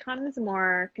it becomes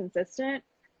more consistent.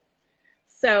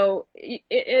 So it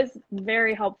is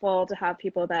very helpful to have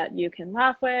people that you can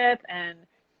laugh with and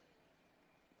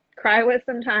cry with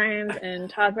sometimes and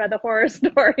talk about the horror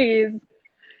stories,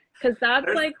 because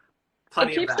that's like,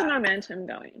 it keeps the momentum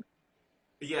going.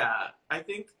 Yeah, I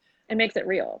think it makes it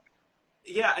real.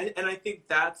 Yeah, and I think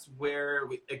that's where,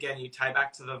 again, you tie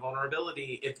back to the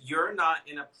vulnerability. If you're not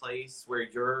in a place where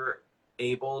you're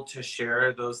able to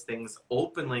share those things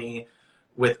openly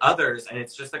with others, and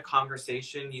it's just a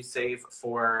conversation you save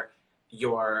for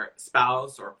your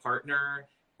spouse or partner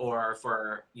or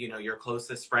for, you know, your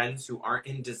closest friends who aren't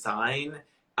in design,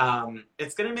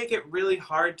 it's going to make it really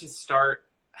hard to start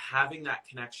having that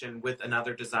connection with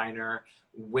another designer,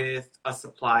 with a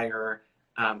supplier.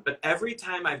 But every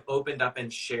time I've opened up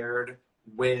and shared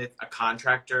with a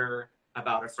contractor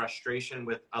about a frustration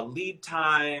with a lead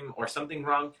time or something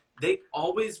wrong, they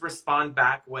always respond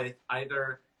back with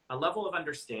either a level of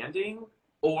understanding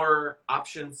or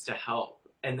options to help.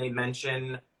 And they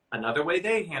mention another way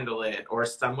they handle it or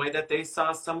some way that they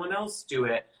saw someone else do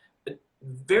it.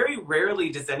 Very rarely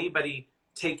does anybody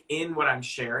take in what I'm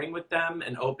sharing with them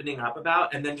and opening up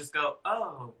about and then just go,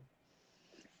 oh,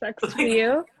 sucks for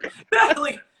you.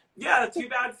 Like, yeah, too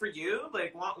bad for you.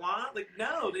 Like, want? Like,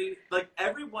 no, they, like,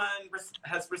 everyone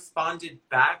has responded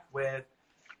back with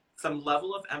some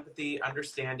level of empathy,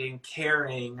 understanding,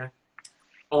 caring,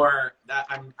 or that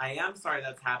I am sorry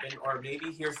that's happened, or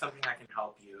maybe here's something that can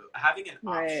help you. Having an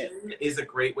option is a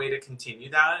great way to continue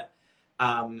that.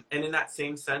 And in that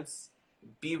same sense,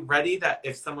 be ready that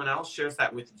if someone else shares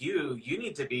that with you, you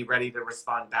need to be ready to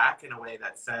respond back in a way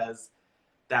that says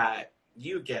that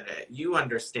you get it, you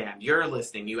understand, you're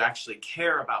listening, you actually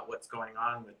care about what's going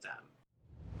on with them.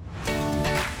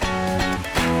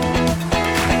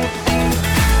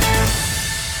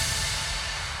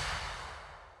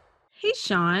 Hey,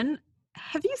 Sean,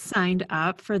 have you signed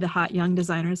up for the Hot Young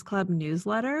Designers Club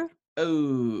newsletter?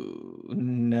 Oh,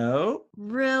 no.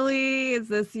 Really? Is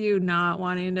this you not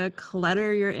wanting to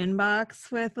clutter your inbox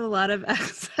with a lot of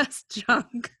excess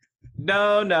junk?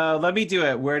 No. Let me do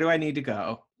it. Where do I need to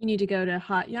go? You need to go to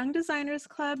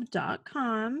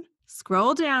hotyoungdesignersclub.com,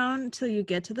 scroll down until you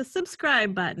get to the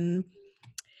subscribe button.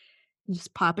 You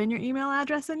just pop in your email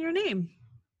address and your name.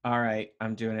 All right,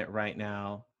 I'm doing it right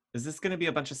now. Is this going to be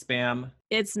a bunch of spam?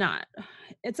 It's not.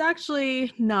 It's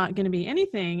actually not going to be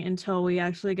anything until we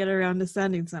actually get around to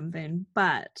sending something.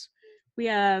 But we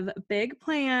have big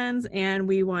plans and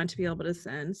we want to be able to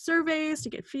send surveys to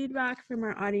get feedback from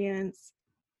our audience.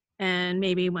 And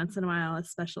maybe once in a while, a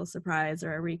special surprise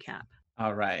or a recap.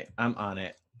 All right, I'm on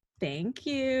it. Thank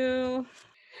you.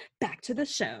 Back to the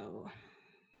show.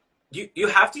 You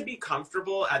have to be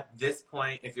comfortable at this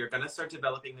point. If you're going to start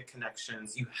developing the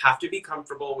connections, you have to be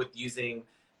comfortable with using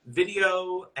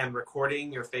video and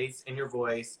recording your face and your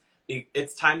voice.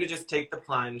 It's time to just take the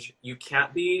plunge. You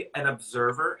can't be an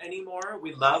observer anymore.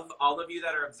 We love all of you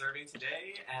that are observing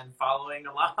today and following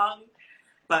along,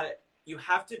 but you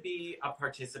have to be a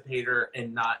participator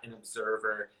and not an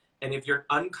observer. And if you're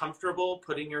uncomfortable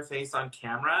putting your face on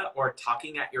camera or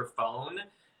talking at your phone,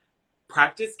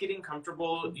 practice getting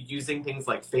comfortable using things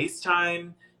like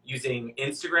FaceTime, using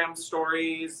Instagram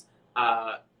stories,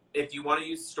 if you want to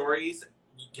use stories,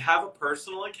 you have a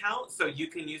personal account, so you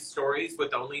can use stories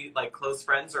with only like close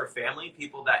friends or family,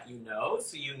 people that you know.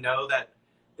 So you know that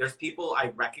there's people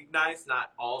I recognize,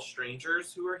 not all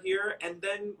strangers who are here. And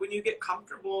then when you get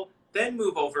comfortable, then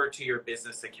move over to your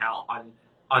business account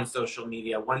on social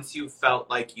media once you felt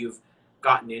like you've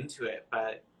gotten into it.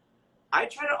 But I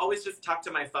try to always just talk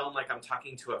to my phone like I'm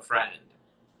talking to a friend.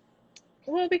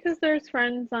 Well, because there's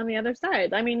friends on the other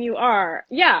side. I mean, you are.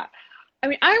 Yeah. I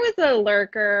mean, I was a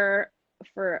lurker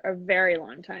for a very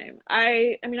long time.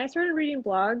 I mean, I started reading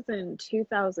blogs in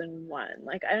 2001.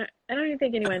 Like, I don't even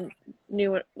think anyone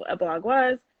knew what a blog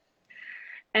was.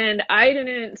 And I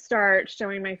didn't start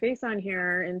showing my face on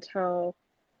here until,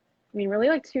 I mean, really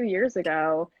like 2 years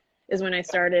ago is when I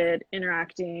started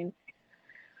interacting.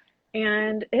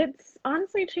 And it's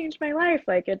honestly changed my life.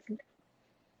 Like,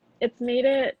 it's made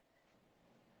it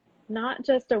not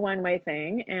just a one-way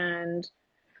thing, and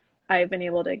I've been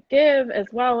able to give as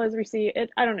well as receive it.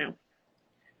 I don't know.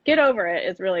 Get over it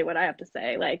is really what I have to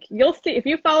say. Like, you'll see if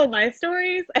you follow my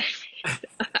stories,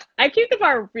 I keep the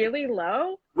bar really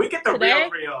low. We get the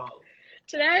real.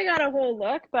 Today I got a whole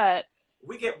look, but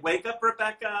we get Wake Up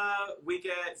Rebecca. We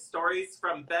get stories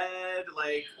from bed,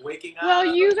 like waking up. Well,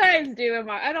 you guys do.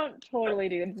 I don't totally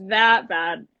do that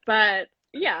bad, but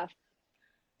yeah.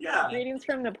 Yeah. Readings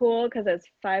from the pool because it's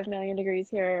 5 million degrees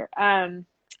here.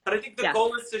 But I think the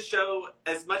goal is to show,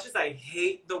 as much as I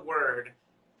hate the word,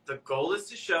 the goal is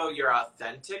to show your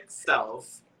authentic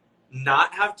self,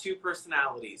 not have two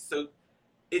personalities. So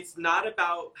it's not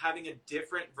about having a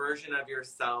different version of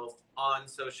yourself on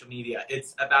social media.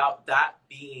 It's about that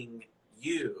being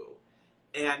you.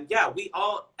 And yeah, we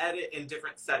all edit in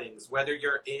different settings, whether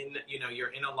you're in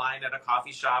a line at a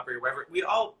coffee shop or wherever. We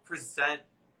all present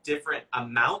different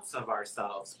amounts of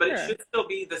ourselves, but it should still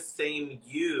be the same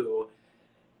you.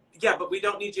 Yeah, but we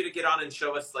don't need you to get on and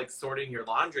show us like sorting your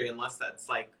laundry unless that's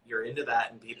like you're into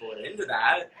that and people are into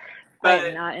that. But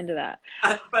I'm not into that.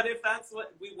 But if that's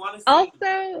what we want to see.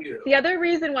 Also, the other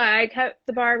reason why I kept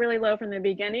the bar really low from the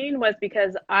beginning was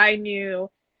because I knew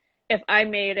if I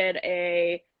made it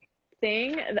a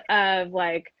thing of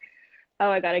like,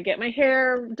 oh, I got to get my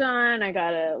hair done, I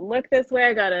got to look this way,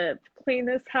 I got to clean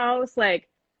this house, like,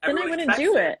 then I wouldn't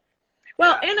do it.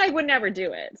 Well, and I would never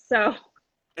do it. So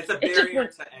it's a barrier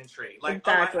to entry. Like,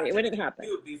 exactly, it wouldn't happen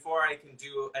before I can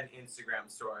do an Instagram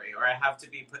story, or I have to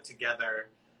be put together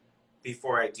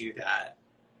before I do that.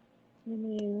 I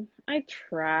mean, I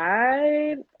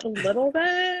tried a little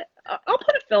bit. I'll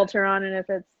put a filter on it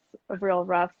if it's a real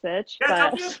rough sitch. Yeah, but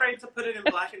don't be afraid to put it in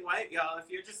black and white, y'all,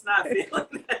 if you're just not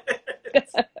feeling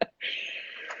it.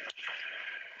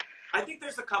 I think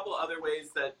there's a couple other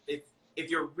ways that if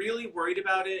you're really worried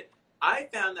about it, I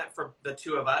found that for the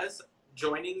two of us,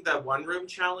 joining the one room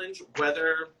challenge,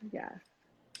 whether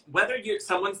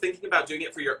someone's thinking about doing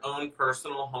it for your own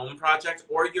personal home project,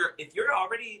 or if you're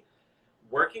already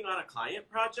working on a client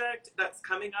project that's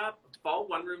coming up, Fall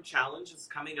One Room Challenge is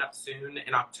coming up soon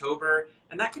in October,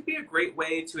 and that could be a great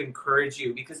way to encourage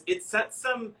you because it sets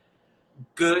some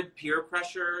good peer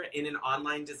pressure in an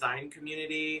online design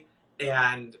community,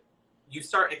 and you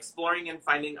start exploring and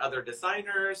finding other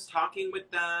designers, talking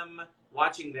with them,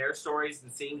 watching their stories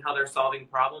and seeing how they're solving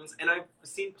problems. And I've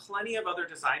seen plenty of other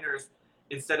designers,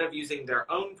 instead of using their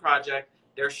own project,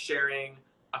 they're sharing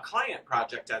a client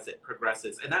project as it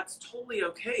progresses. And that's totally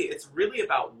okay. It's really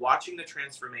about watching the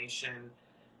transformation,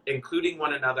 including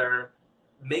one another,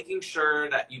 making sure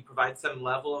that you provide some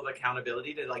level of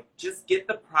accountability to like just get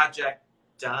the project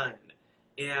done.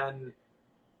 And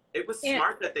it was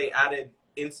smart that they added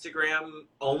Instagram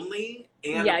only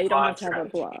and you don't have to strategy. have a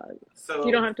blog. So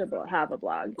you don't have to have a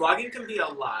blog. Blogging can be a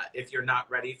lot if you're not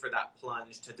ready for that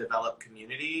plunge to develop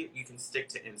community. You can stick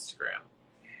to Instagram.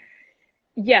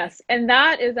 Yes, and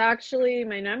that is actually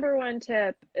my number one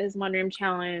tip is One Room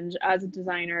Challenge as a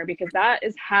designer, because that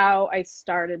is how I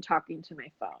started talking to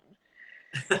my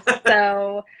phone.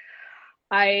 So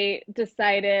I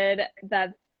decided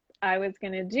that I was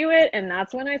going to do it, and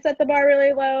that's when I set the bar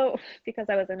really low because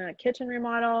I was in a kitchen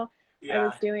remodel I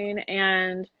was doing,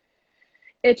 and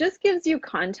it just gives you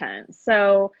content.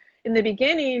 So in the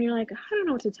beginning, you're like, I don't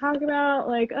know what to talk about.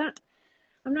 Like,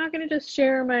 I'm not going to just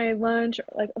share my lunch.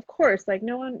 Like, of course, like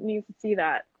no one needs to see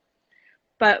that.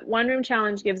 But One Room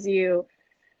Challenge gives you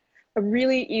a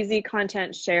really easy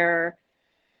content share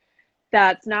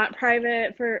that's not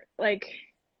private for like,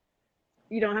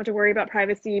 you don't have to worry about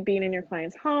privacy being in your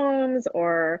clients' homes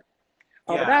or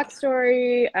all the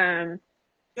backstory.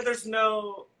 There's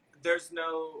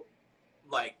no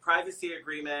like privacy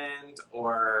agreement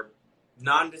or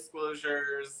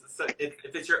non-disclosures. So if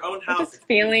it's your own house, it's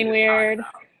feeling weird.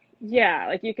 Yeah,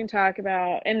 like you can talk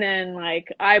about, and then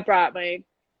like I brought my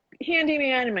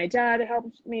handyman and my dad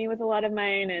helped me with a lot of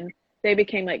mine, and they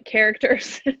became like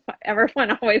characters.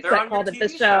 Everyone always They're on your called it the TV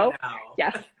show show. now.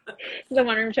 Yes, the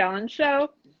One Room Challenge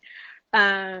show.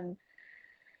 Um,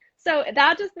 so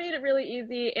that just made it really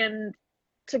easy and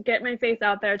to get my face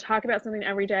out there, talk about something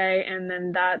every day, and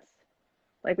then that's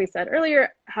like we said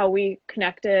earlier, how we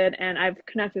connected, and I've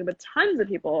connected with tons of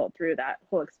people through that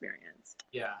whole experience.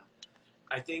 Yeah.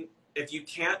 I think if you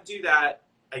can't do that,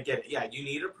 I get it. Yeah, you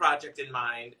need a project in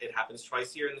mind. It happens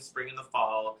twice a year in the spring and the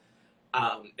fall.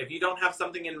 If you don't have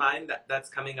something in mind that's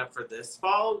coming up for this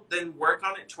fall, then work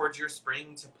on it towards your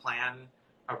spring to plan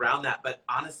around that. But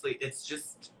honestly, it's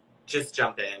just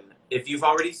jump in. If you've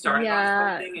already started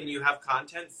on something and you have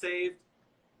content saved,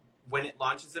 when it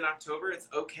launches in October, it's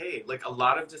okay. Like a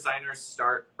lot of designers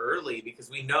start early because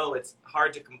we know it's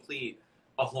hard to complete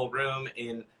a whole room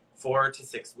in 4 to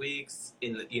 6 weeks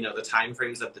in the, the time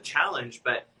frames of the challenge,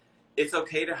 but it's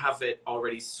okay to have it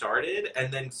already started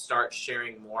and then start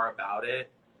sharing more about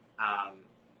it.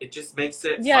 It just makes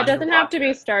it it fun doesn't to have watch to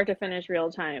be it. start to finish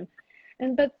real time.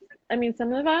 But I mean,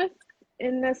 some of us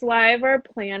in this live are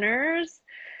planners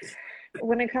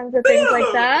when it comes to things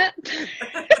like that.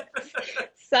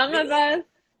 Some of us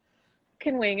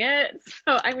can wing it.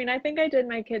 So I mean, I think I did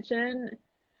my kitchen.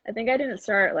 I think I didn't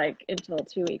start like until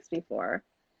 2 weeks before.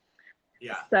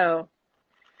 Yeah. So,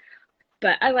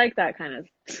 but I like that kind of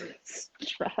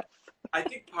stress. I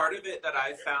think part of it that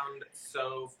I found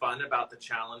so fun about the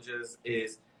challenges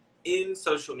is in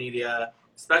social media,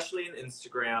 especially in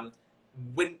Instagram,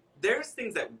 when there's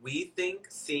things that we think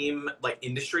seem like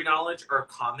industry knowledge or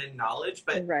common knowledge,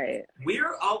 but Right.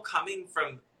 we're all coming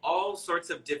from all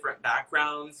sorts of different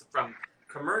backgrounds, from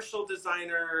commercial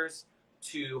designers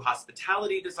to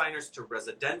hospitality designers to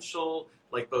residential,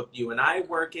 like both you and I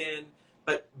work in.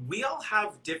 But we all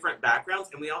have different backgrounds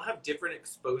and we all have different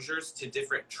exposures to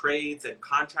different trades and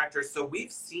contractors. So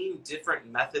we've seen different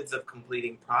methods of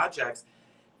completing projects.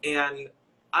 And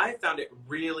I found it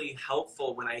really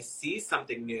helpful when I see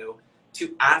something new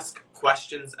to ask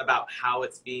questions about how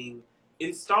it's being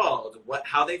installed,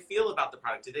 how they feel about the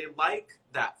product. Do they like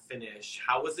that finish?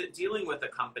 How was it dealing with the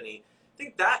company? I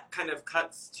think that kind of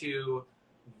cuts to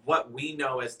what we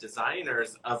know as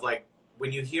designers of like,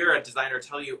 when you hear a designer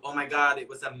tell you, oh my God, it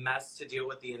was a mess to deal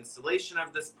with the installation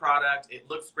of this product. It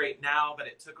looks great now, but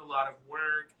it took a lot of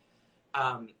work.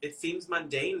 It seems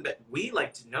mundane, but we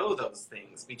like to know those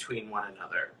things between one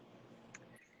another.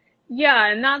 Yeah,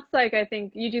 and that's like, I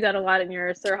think you do that a lot in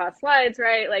your Surha slides,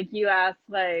 right? Like you ask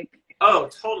like, Oh,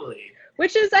 totally.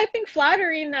 which is, I think,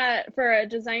 flattering that for a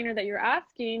designer that you're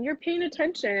asking, you're paying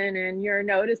attention and you're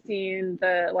noticing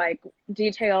the like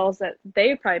details that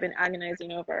they've probably been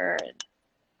agonizing over.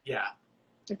 Yeah.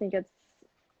 I think it's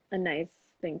a nice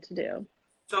thing to do.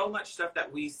 So much stuff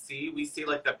that we see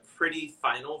like the pretty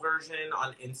final version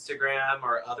on Instagram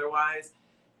or otherwise.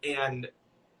 And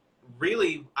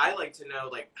really, I like to know,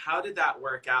 like, how did that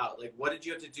work out? Like, what did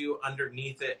you have to do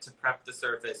underneath it to prep the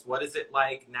surface? What is it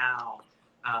like now?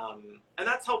 And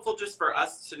that's helpful just for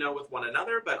us to know with one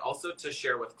another, but also to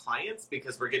share with clients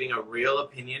because we're getting a real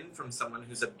opinion from someone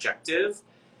who's objective.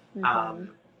 Mm-hmm.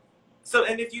 So,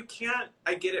 and if you can't,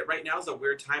 I get it, right now is a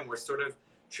weird time. We're sort of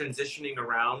transitioning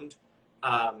around.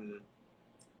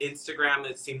 Instagram,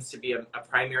 it seems to be a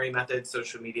primary method,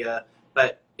 social media.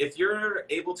 But if you're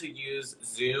able to use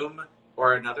Zoom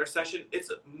or another session,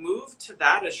 it's move to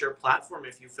that as your platform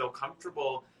if you feel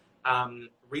comfortable.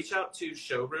 Reach out to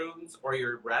showrooms or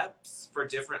your reps for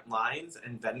different lines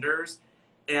and vendors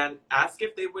and ask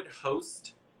if they would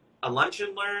host a lunch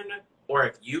and learn, or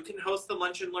if you can host the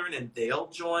lunch and learn and they'll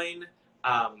join.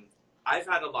 I've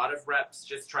had a lot of reps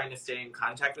just trying to stay in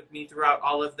contact with me throughout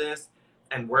all of this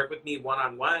and work with me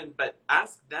one-on-one, but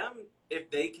ask them if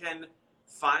they can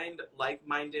find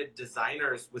like-minded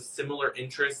designers with similar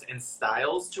interests and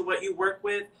styles to what you work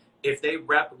with. If they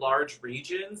rep large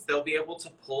regions, they'll be able to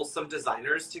pull some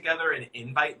designers together and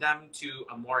invite them to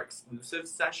a more exclusive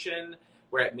session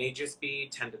where it may just be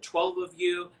 10 to 12 of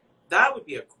you. That would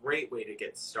be a great way to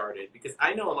get started because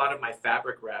I know a lot of my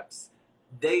fabric reps,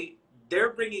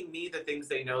 they're bringing me the things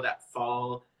they know that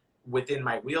fall within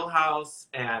my wheelhouse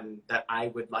and that I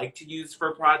would like to use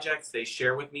for projects. They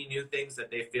share with me new things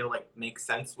that they feel like make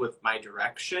sense with my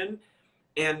direction.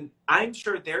 And I'm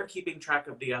sure they're keeping track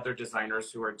of the other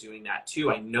designers who are doing that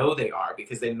too. I know they are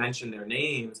because they mention their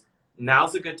names.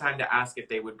 Now's a good time to ask if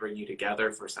they would bring you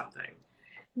together for something.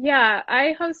 Yeah,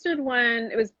 I hosted one.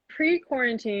 It was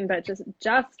pre-quarantine, but just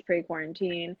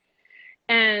pre-quarantine.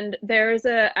 And there's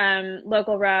a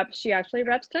local rep. She actually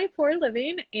reps Type 4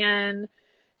 Living, and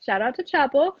shout out to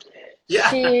Chapel.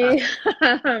 Yeah.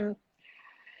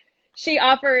 She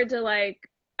offered to like,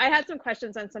 I had some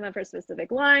questions on some of her specific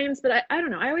lines, but I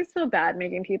don't know. I always feel bad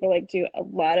making people like do a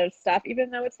lot of stuff, even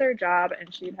though it's their job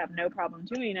and she'd have no problem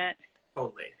doing it.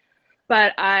 Totally.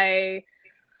 But I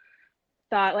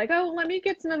thought like, oh, let me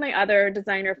get some of my other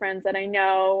designer friends that I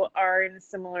know are in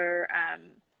similar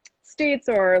states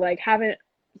or like haven't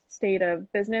state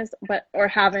of business, but or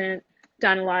haven't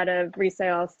done a lot of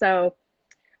resale. So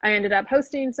I ended up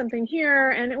hosting something here,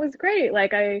 and it was great.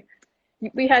 Like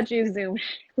we had you Zoom.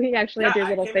 We actually did a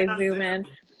little say Zoom in,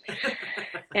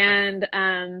 and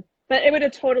but it would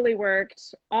have totally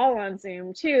worked all on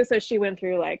Zoom too. So she went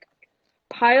through like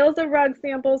piles of rug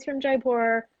samples from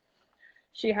Jaipur.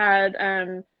 She had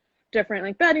different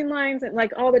like bedding lines and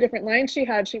like all the different lines she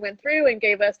had. She went through and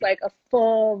gave us like a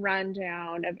full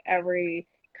rundown of every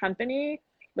company,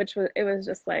 which was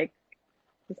just like,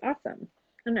 it was awesome.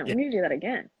 I don't know, we need to do that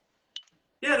again.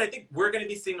 Yeah, and I think we're going to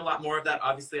be seeing a lot more of that.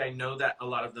 Obviously, I know that a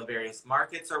lot of the various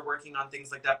markets are working on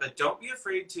things like that, but don't be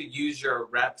afraid to use your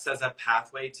reps as a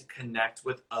pathway to connect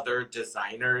with other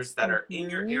designers that are in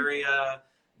your area,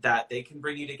 that they can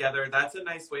bring you together. That's a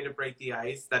nice way to break the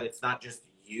ice, that it's not just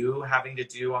you having to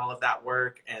do all of that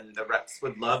work, and the reps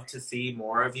would love to see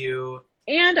more of you.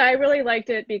 And I really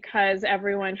liked it because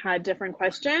everyone had different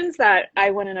questions that I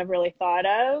wouldn't have really thought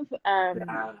of.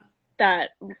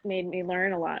 That made me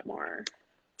learn a lot more.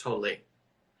 Totally.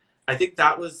 I think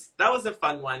that was a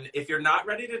fun one. If you're not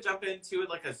ready to jump into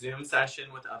like a Zoom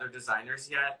session with other designers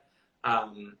yet,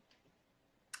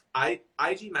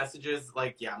 IG messages,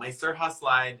 like, yeah, my Surha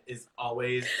slide is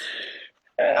always,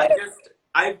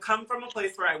 I've come from a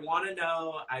place where I want to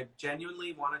know, I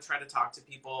genuinely want to try to talk to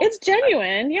people. It's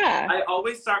genuine, yeah. I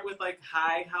always start with like,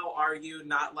 hi, how are you?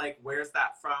 Not like, where's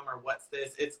that from or what's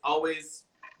this? It's always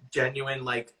genuine,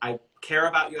 like, I care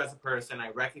about you as a person. I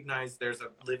recognize there's a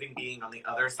living being on the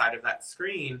other side of that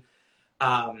screen.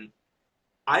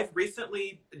 I've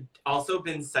recently also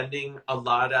been sending a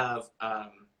lot of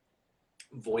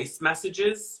voice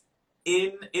messages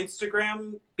in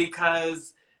Instagram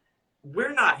because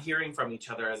we're not hearing from each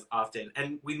other as often,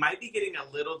 and we might be getting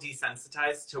a little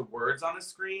desensitized to words on a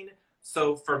screen.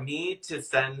 So for me to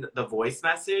send the voice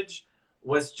message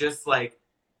was just like,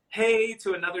 hey,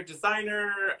 to another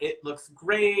designer, it looks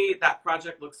great, that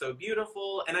project looks so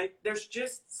beautiful. And there's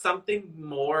just something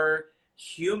more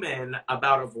human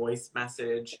about a voice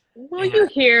message. Well, you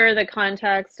hear the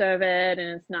context of it,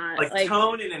 and it's not like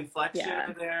tone and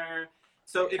inflection there.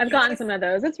 So I've gotten some of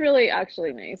those. It's really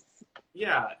actually nice.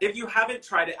 Yeah, if you haven't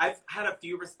tried it, I've had a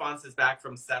few responses back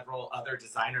from several other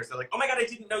designers. They're like, oh my God, I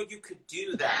didn't know you could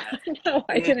do that. No,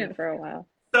 I didn't for a while.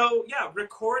 So yeah,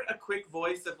 record a quick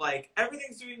voice of like,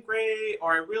 everything's doing great,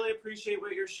 or I really appreciate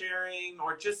what you're sharing,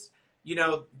 or just, you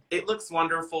know, it looks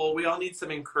wonderful. We all need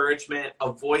some encouragement. A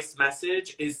voice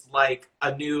message is like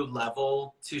a new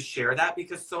level to share that,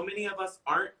 because so many of us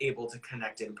aren't able to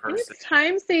connect in person. It's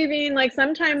time saving. Like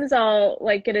sometimes I'll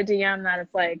like get a DM that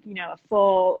it's like, you know, a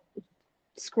full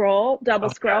scroll, double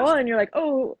scroll, and you're like,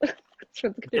 oh, it's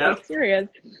getting serious,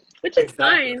 which is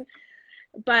fine.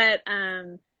 But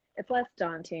it's less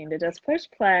daunting to just push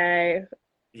play.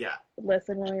 Yeah.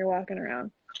 Listen while you're walking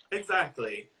around.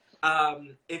 Exactly.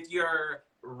 If you're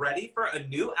ready for a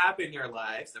new app in your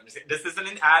lives, this isn't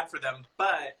an ad for them,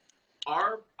 but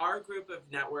our group of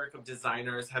network of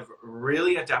designers have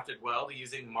really adapted well to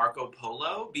using Marco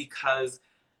Polo, because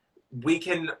we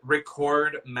can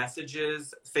record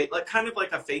messages, like kind of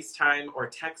like a FaceTime or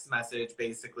text message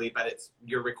basically, but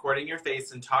you're recording your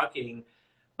face and talking.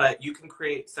 But you can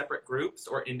create separate groups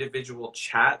or individual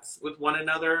chats with one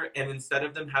another. And instead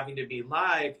of them having to be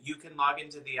live, you can log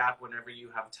into the app whenever you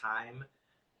have time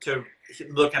to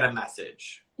look at a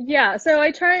message. Yeah. So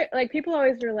I try, like, people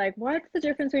always are like, what's the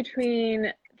difference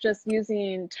between just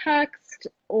using text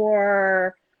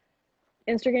or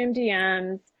Instagram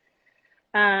DMs?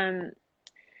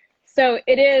 So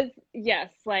it is, yes,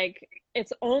 like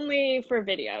it's only for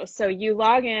video. So you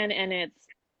log in and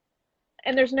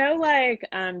there's no like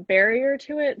barrier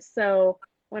to it. So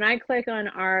when I click on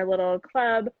our little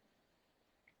club,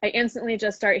 I instantly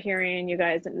just start hearing you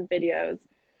guys in videos.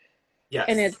 Yes.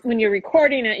 And it's when you're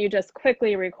recording it, you just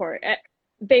quickly record it.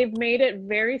 They've made it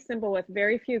very simple with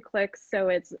very few clicks, so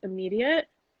it's immediate.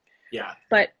 Yeah.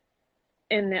 But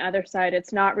in the other side,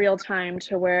 it's not real time,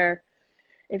 to where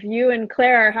if you and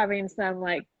Claire are having some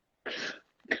like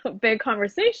big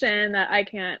conversation that I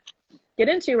can't get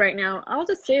into right now, I'll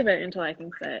just save it until I can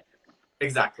sit.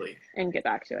 Exactly. And get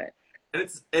back to it. And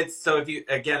it's so if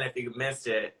you missed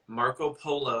it, Marco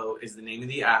Polo is the name of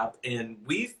the app, and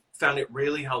we found it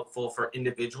really helpful for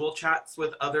individual chats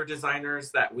with other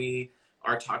designers that we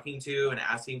are talking to and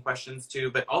asking questions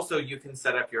to, but also you can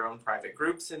set up your own private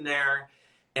groups in there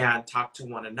and talk to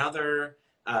one another.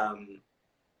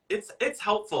 It's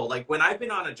helpful. Like when I've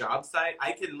been on a job site,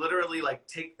 I can literally like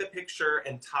take the picture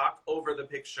and talk over the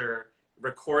picture,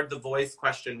 record the voice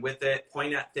question with it,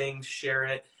 point at things, share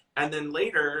it. And then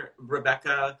later,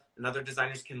 Rebecca and other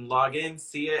designers can log in,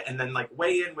 see it, and then like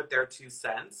weigh in with their 2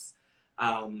 cents.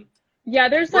 Yeah,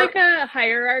 there's like a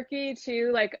hierarchy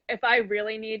too. Like if I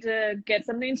really need to get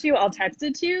something to you, I'll text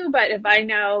it to you. But if I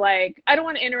know like I don't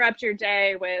want to interrupt your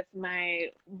day with my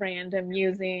random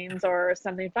musings or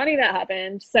something funny that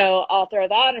happened, so I'll throw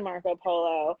that in Marco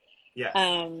Polo. Yes.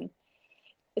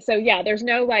 So yeah, there's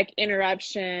no like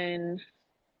interruption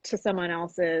to someone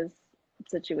else's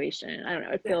situation. I don't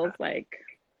know. It feels like,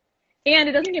 and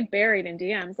it doesn't get buried in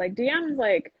DMs. Like DMs,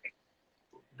 like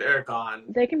they're gone.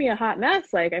 They can be a hot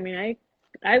mess. Like, I mean,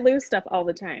 I lose stuff all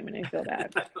the time and I feel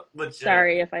bad.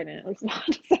 Sorry if I didn't respond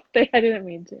to something. I didn't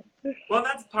mean to. Well,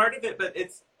 that's part of it, but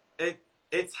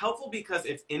it's helpful because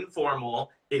it's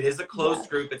informal. It is a closed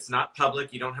group. It's not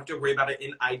public. You don't have to worry about it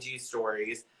in IG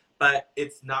stories, but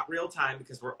it's not real time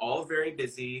because we're all very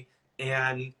busy,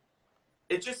 and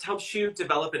it just helps you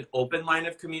develop an open line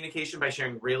of communication by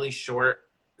sharing really short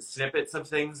snippets of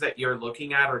things that you're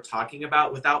looking at or talking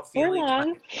about without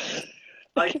feeling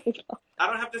like I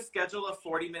don't have to schedule a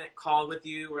 40-minute call with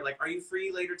you or like, are you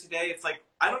free later today? It's like,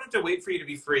 I don't have to wait for you to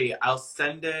be free. I'll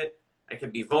send it. I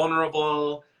can be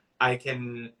vulnerable. I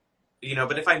can,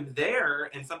 but if I'm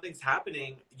there and something's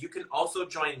happening, you can also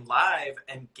join live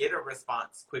and get a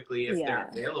response quickly if they're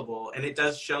available. And it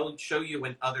does show you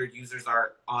when other users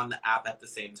are on the app at the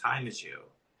same time as you.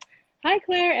 Hi,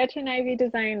 Claire. Etch and Ivy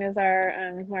Design is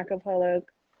our Marco Polo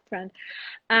friend.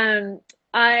 So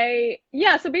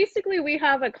basically we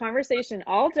have a conversation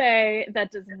all day that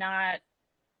does not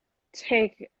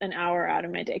take an hour out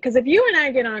of my day. Because if you and I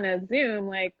get on a Zoom,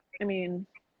 like, I mean,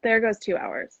 there goes 2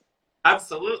 hours.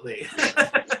 Absolutely.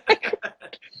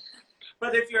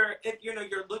 But if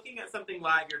you're looking at something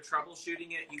live, you're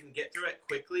troubleshooting it, you can get through it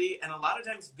quickly. And a lot of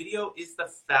times video is the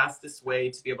fastest way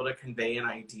to be able to convey an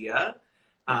idea.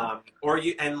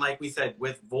 And like we said,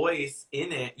 with voice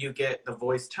in it, you get the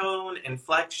voice tone,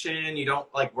 inflection. You don't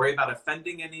like worry about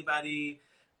offending anybody.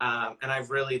 And I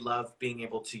really love being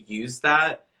able to use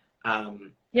that.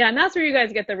 Yeah, and that's where you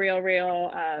guys get the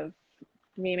real of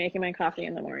me making my coffee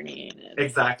in the morning.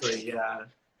 Exactly, yeah.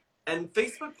 And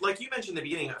Facebook, like you mentioned in the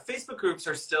beginning, Facebook groups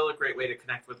are still a great way to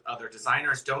connect with other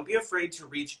designers. Don't be afraid to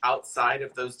reach outside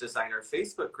of those designer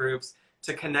Facebook groups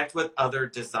to connect with other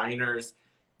designers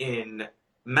in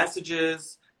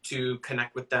messages, to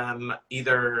connect with them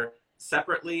either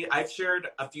separately. I've shared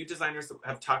a few designers that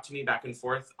have talked to me back and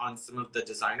forth on some of the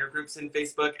designer groups in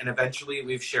Facebook, and eventually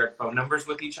we've shared phone numbers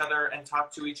with each other and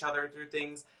talked to each other through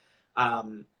things.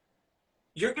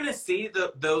 You're going to see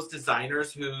those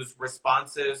designers whose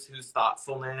responses, whose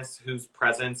thoughtfulness, whose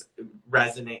presence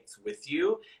resonates with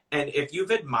you. And if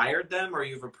you've admired them or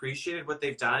you've appreciated what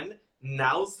they've done,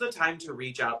 now's the time to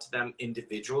reach out to them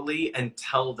individually and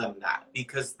tell them that,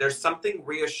 because there's something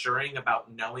reassuring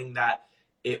about knowing that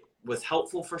it was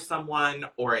helpful for someone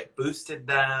or it boosted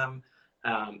them.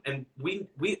 And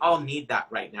we all need that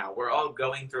right now. We're all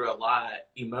going through a lot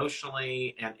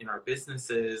emotionally and in our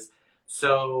businesses.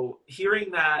 So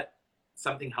hearing that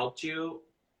something helped you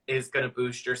is going to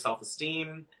boost your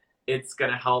self-esteem. It's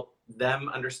going to help them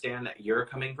understand that you're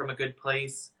coming from a good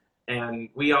place. And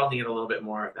we all need a little bit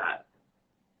more of that.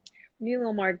 Need a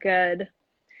little more good.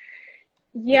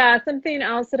 Yeah, something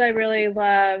else that I really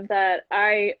love that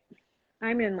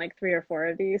I'm in like 3 or 4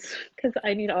 of these because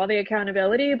I need all the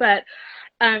accountability, but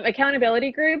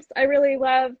accountability groups I really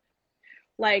love.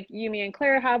 Like Yumi and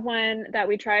Claire have one that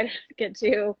we try to get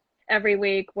to every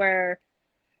week where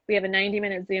we have a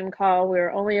 90-minute Zoom call.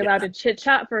 We're only allowed to chit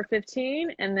chat for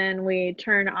 15, and then we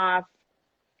turn off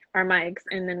our mics,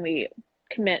 and then we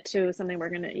commit to something we're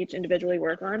going to each individually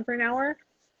work on for an hour.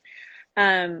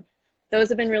 Those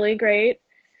have been really great,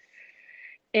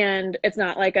 and it's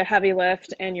not like a heavy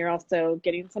lift, and you're also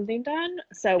getting something done.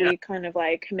 So we kind of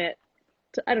like commit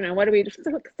to, I don't know,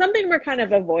 something we're kind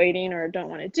of avoiding or don't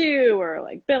want to do, or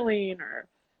like billing or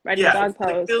writing a blog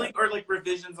post. Like billing or like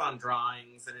revisions on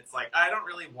drawings. And it's like, I don't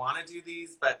really want to do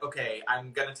these, but okay,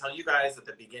 I'm going to tell you guys at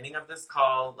the beginning of this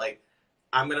call, like,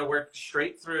 I'm going to work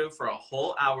straight through for a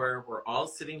whole hour. We're all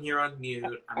sitting here on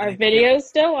mute. Our video's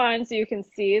still on, so you can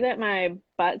see that my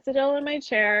butt's still in my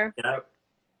chair. Yep.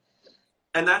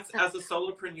 And that's, as a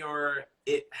solopreneur,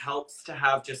 it helps to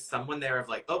have just someone there of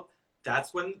like, oh,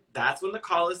 that's when the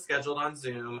call is scheduled on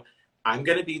Zoom. I'm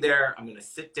going to be there. I'm going to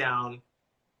sit down,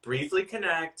 briefly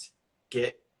connect,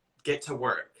 get to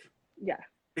work. Yeah.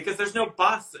 Because there's no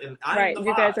boss, and I'm right. the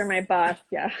You boss. guys are my boss.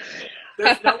 Yeah.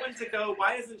 There's no one to go,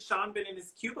 why hasn't Sean been in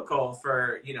his cubicle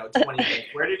for, 20 minutes?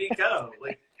 Where did he go?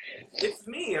 Like, it's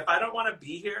me. If I don't want to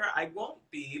be here, I won't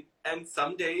be. And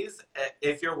some days,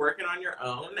 if you're working on your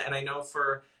own, and I know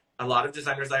for a lot of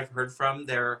designers I've heard from,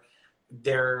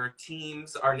 their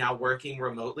teams are now working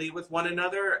remotely with one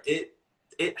another.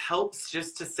 It helps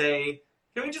just to say,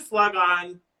 can we just log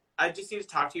on? I just need to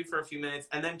talk to you for a few minutes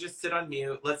and then just sit on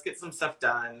mute. Let's get some stuff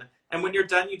done. And when you're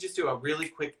done, you just do a really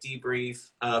quick debrief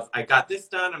of, I got this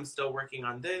done. I'm still working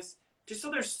on this. Just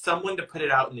so there's someone to put it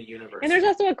out in the universe. And there's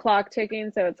also a clock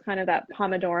ticking. So it's kind of that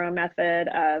Pomodoro method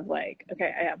of like,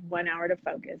 okay, I have 1 hour to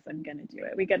focus. I'm going to do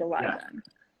it. We get a lot done.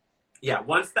 Yeah.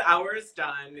 Once the hour is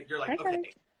done, you're like,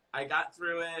 okay, I got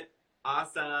through it.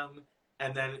 Awesome.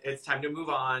 And then it's time to move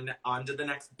on to the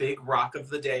next big rock of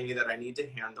the day that I need to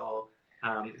handle.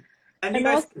 And you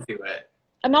guys can do it.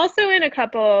 I'm also in a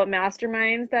couple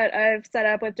masterminds that I've set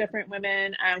up with different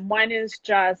women. One is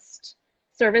just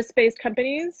service-based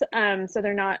companies. So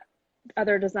they're not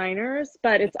other designers,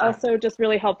 but it's also just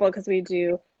really helpful because we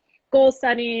do goal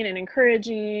setting and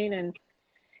encouraging. And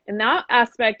in that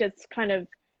aspect, it's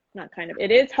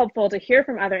it is helpful to hear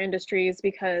from other industries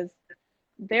because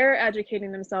they're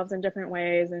educating themselves in different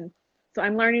ways. And so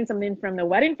I'm learning something from the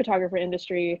wedding photographer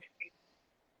industry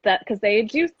because they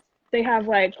have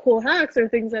like cool hacks or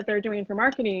things that they're doing for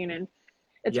marketing, and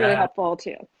it's really helpful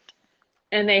too.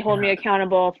 And they hold me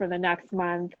accountable for the next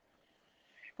month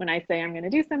when I say I'm going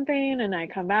to do something, and I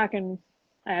come back and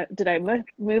did I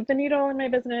move the needle in my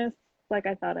business like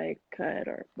I thought I could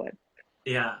or would?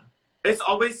 Yeah. It's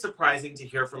always surprising to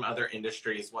hear from other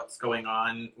industries what's going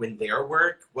on with their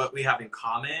work, what we have in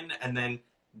common, and then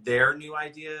their new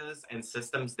ideas and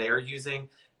systems they're using.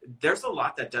 There's a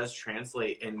lot that does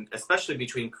translate, in, especially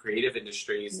between creative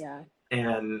industries. Yeah.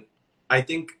 And I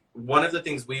think one of the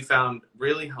things we found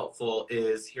really helpful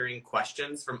is hearing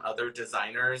questions from other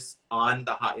designers on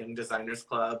the Hot Young Designers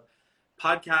Club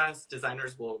podcast.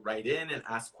 Designers will write in and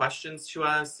ask questions to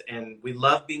us. And we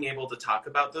love being able to talk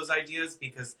about those ideas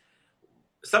because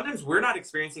sometimes we're not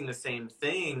experiencing the same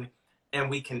thing, and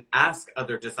we can ask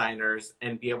other designers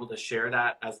and be able to share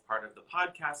that as part of the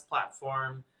podcast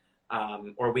platform.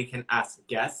 Or we can ask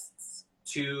guests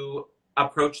to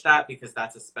approach that because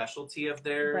that's a specialty of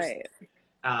theirs. Right.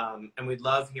 And we'd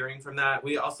love hearing from that.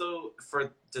 We also,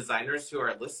 for designers who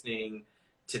are listening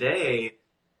today,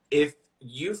 if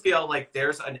you feel like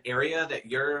there's an area that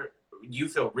you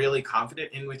feel really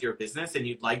confident in with your business and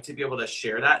you'd like to be able to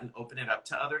share that and open it up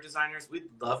to other designers, we'd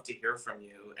love to hear from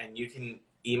you. And you can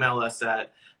email us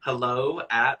at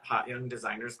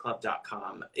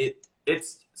hello@hotyoungdesignersclub.com.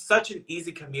 It's such an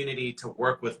easy community to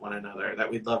work with one another that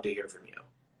we'd love to hear from you.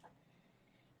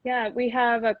 Yeah, we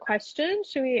have a question.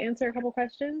 Should we answer a couple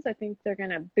questions? I think they're going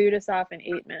to boot us off in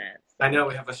 8 minutes. I know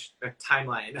we have a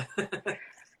timeline.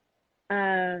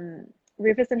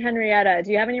 Rufus and Henrietta,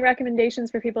 do you have any recommendations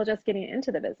for people just getting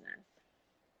into the business?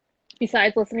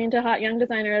 Besides listening to Hot Young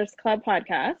Designers Club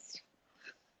podcast?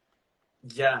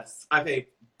 Yes. Okay.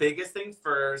 Biggest thing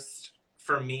first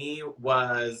for me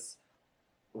was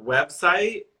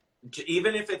website.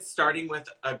 Even if it's starting with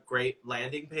a great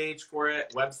landing page for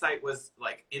it, website was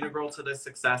like integral to the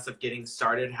success of getting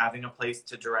started, having a place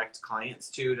to direct clients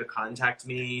to contact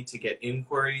me, to get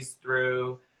inquiries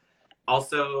through.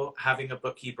 Also, having a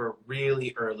bookkeeper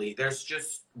really early. There's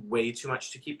just way too much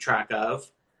to keep track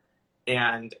of.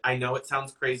 And I know it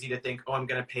sounds crazy to think, oh, I'm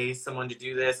going to pay someone to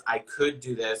do this. I could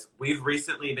do this. We've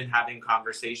recently been having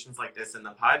conversations like this in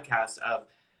the podcast of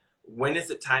when is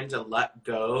it time to let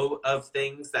go of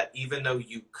things that even though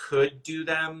you could do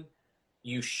them,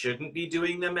 you shouldn't be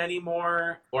doing them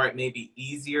anymore, or it may be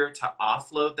easier to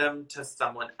offload them to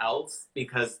someone else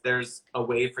because there's a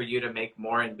way for you to make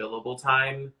more in billable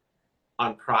time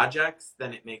on projects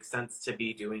than it makes sense to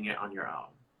be doing it on your own.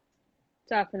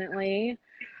 Definitely.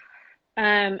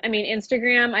 I mean,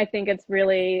 Instagram, I think it's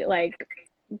really like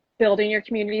building your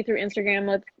community through Instagram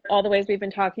with all the ways we've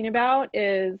been talking about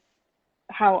is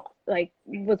how like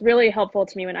was really helpful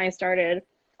to me when I started.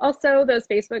 Also, those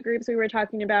Facebook groups we were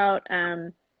talking about,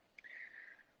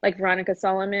 like Veronica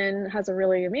Solomon has a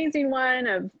really amazing one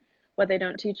of what they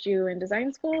don't teach you in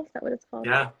design school. Is that what it's called?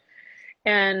 Yeah.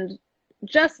 And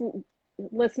just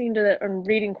listening to and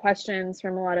reading questions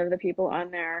from a lot of the people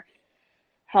on there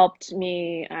helped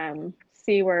me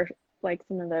see where like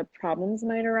some of the problems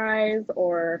might arise,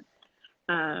 or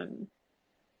I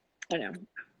don't know,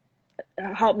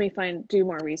 help me do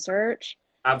more research.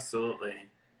 Absolutely.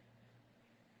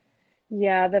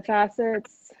 Yeah, the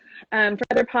facets. For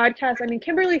other podcasts, I mean,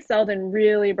 Kimberly Seldon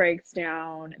really breaks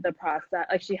down the process.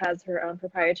 Like, she has her own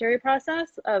proprietary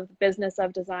process of business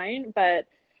of design, but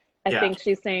I think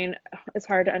she's saying it's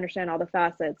hard to understand all the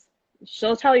facets.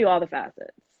 She'll tell you all the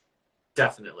facets.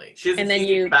 Definitely. She has a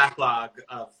huge backlog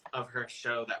of her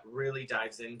show that really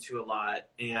dives into a lot.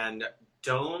 And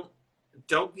don't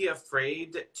be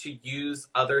afraid to use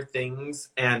other things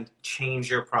and change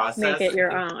your process. Make it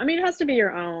your own. I mean, it has to be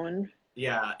your own.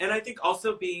 Yeah. And I think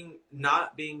also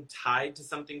not being tied to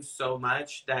something so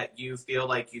much that you feel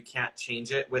like you can't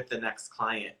change it with the next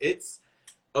client. It's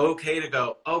okay to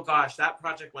go, oh gosh, that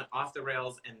project went off the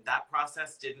rails and that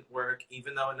process didn't work,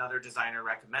 even though another designer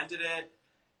recommended it.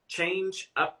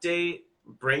 Change, update,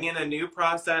 bring in a new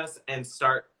process and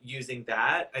start using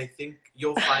that. I think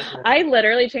you'll find that. I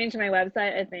literally changed my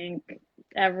website, I think,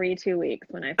 every 2 weeks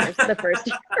when I the first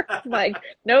year. Like,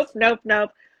 nope.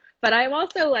 But I'm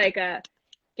also like, get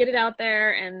it out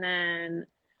there and then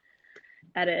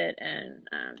edit and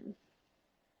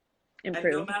improve.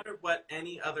 And no matter what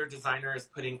any other designer is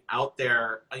putting out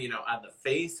there, on the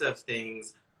face of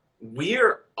things,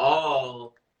 we're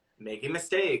all making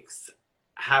mistakes,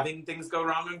 having things go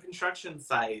wrong on construction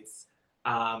sites,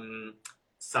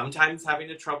 sometimes having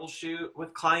to troubleshoot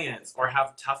with clients or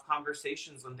have tough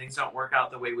conversations when things don't work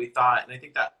out the way we thought. And I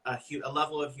think that a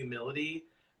level of humility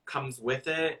comes with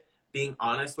it, being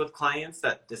honest with clients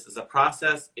that this is a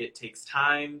process, it takes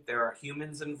time, there are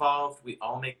humans involved, we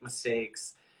all make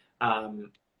mistakes. I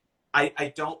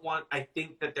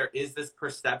think that there is this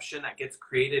perception that gets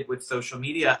created with social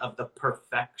media of the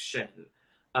perfection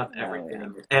of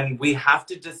everything. And we have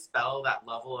to dispel that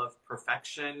level of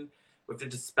perfection. We have to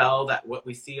dispel that what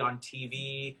we see on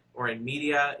TV or in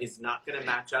media is not going to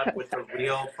match up with the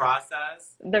real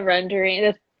process. The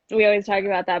rendering, we always talk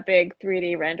about that big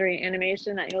 3D rendering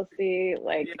animation that you'll see.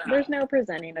 Like, there's no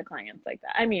presenting to clients like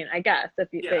that. I mean, I guess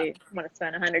if they want to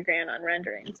spend $100,000 on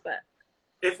renderings, but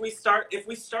if we start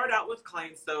out with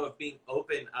clients though of being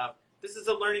open of, this is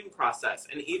a learning process.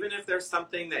 And even if there's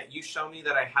something that you show me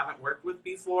that I haven't worked with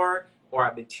before or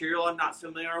a material I'm not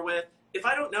familiar with, if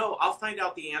I don't know, I'll find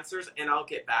out the answers and I'll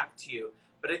get back to you.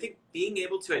 But I think being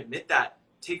able to admit that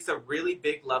takes a really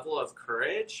big level of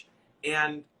courage,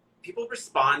 and people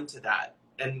respond to that.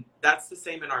 And that's the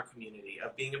same in our community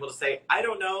of being able to say, I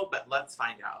don't know, but let's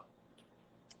find out.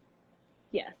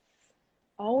 Yes.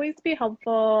 Always be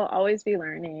helpful, always be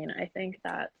learning. I think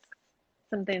that's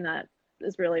something that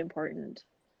is really important.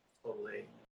 Totally.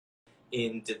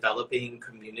 In developing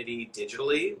community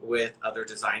digitally with other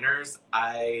designers,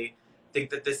 I think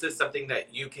that this is something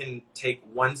that you can take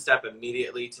one step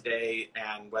immediately today,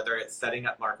 and whether it's setting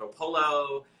up Marco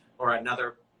Polo or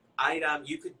another item,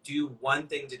 you could do one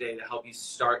thing today to help you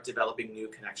start developing new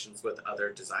connections with other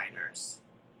designers.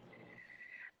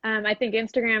 I think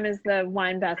Instagram is the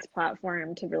one best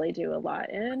platform to really do a lot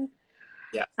in.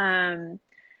 Yeah.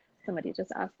 Somebody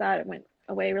just asked that. It went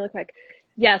away really quick.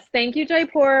 Yes, thank you,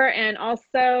 Jaipur. And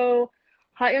also,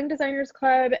 Hot Young Designers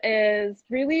Club is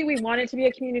really, we want it to be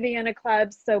a community and a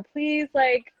club. So please,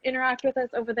 interact with us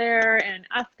over there and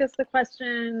ask us the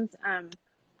questions.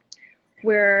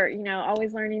 We're,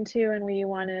 always learning too, and we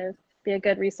want to be a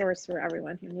good resource for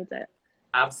everyone who needs it.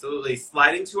 Absolutely.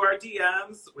 Slide into our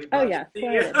DMs.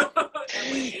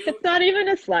 It's not even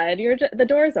a slide. The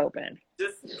door's open.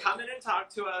 Just come in and talk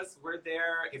to us. We're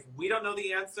there. If we don't know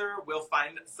the answer, we'll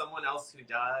find someone else who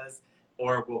does,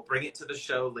 or we'll bring it to the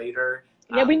show later.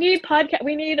 Yeah, we need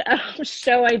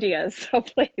show ideas. So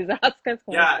please ask us.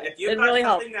 Yeah, if you've got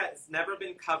something that's never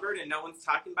been covered and no one's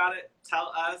talking about it,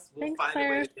 tell us. We'll find a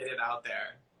way to get it out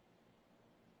there.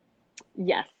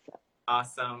 Yes.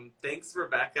 Awesome. Thanks,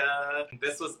 Rebecca.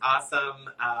 This was awesome.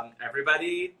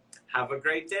 Everybody, have a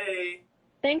great day.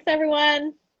 Thanks,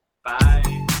 everyone. Bye.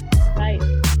 Bye.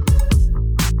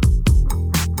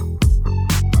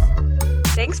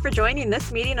 Thanks for joining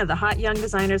this meeting of the Hot Young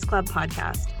Designers Club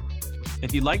podcast.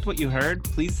 If you liked what you heard,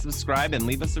 please subscribe and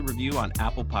leave us a review on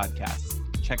Apple Podcasts.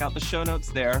 Check out the show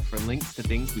notes there for links to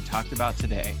things we talked about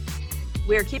today.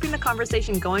 We're keeping the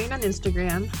conversation going on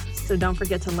Instagram, so don't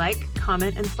forget to like,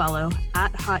 comment, and follow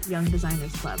at Hot Young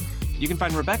Designers Club. You can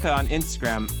find Rebecca on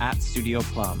Instagram at Studio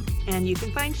Plum. And you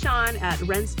can find Sean at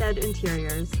Wrenstead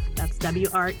Interiors. That's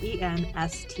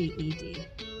WRENSTED.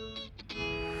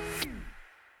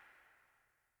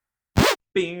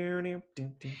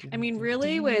 I mean,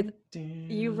 really,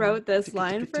 you wrote this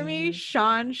line for me.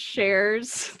 Sean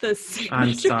shares the signature.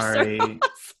 I'm sorry.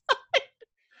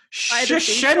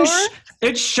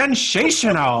 It's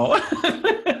sensational.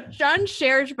 Sean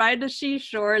shares by the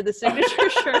seashore the signature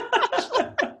shirt.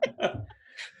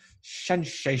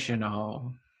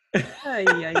 Sensational. Ay,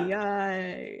 ay,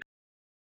 ay.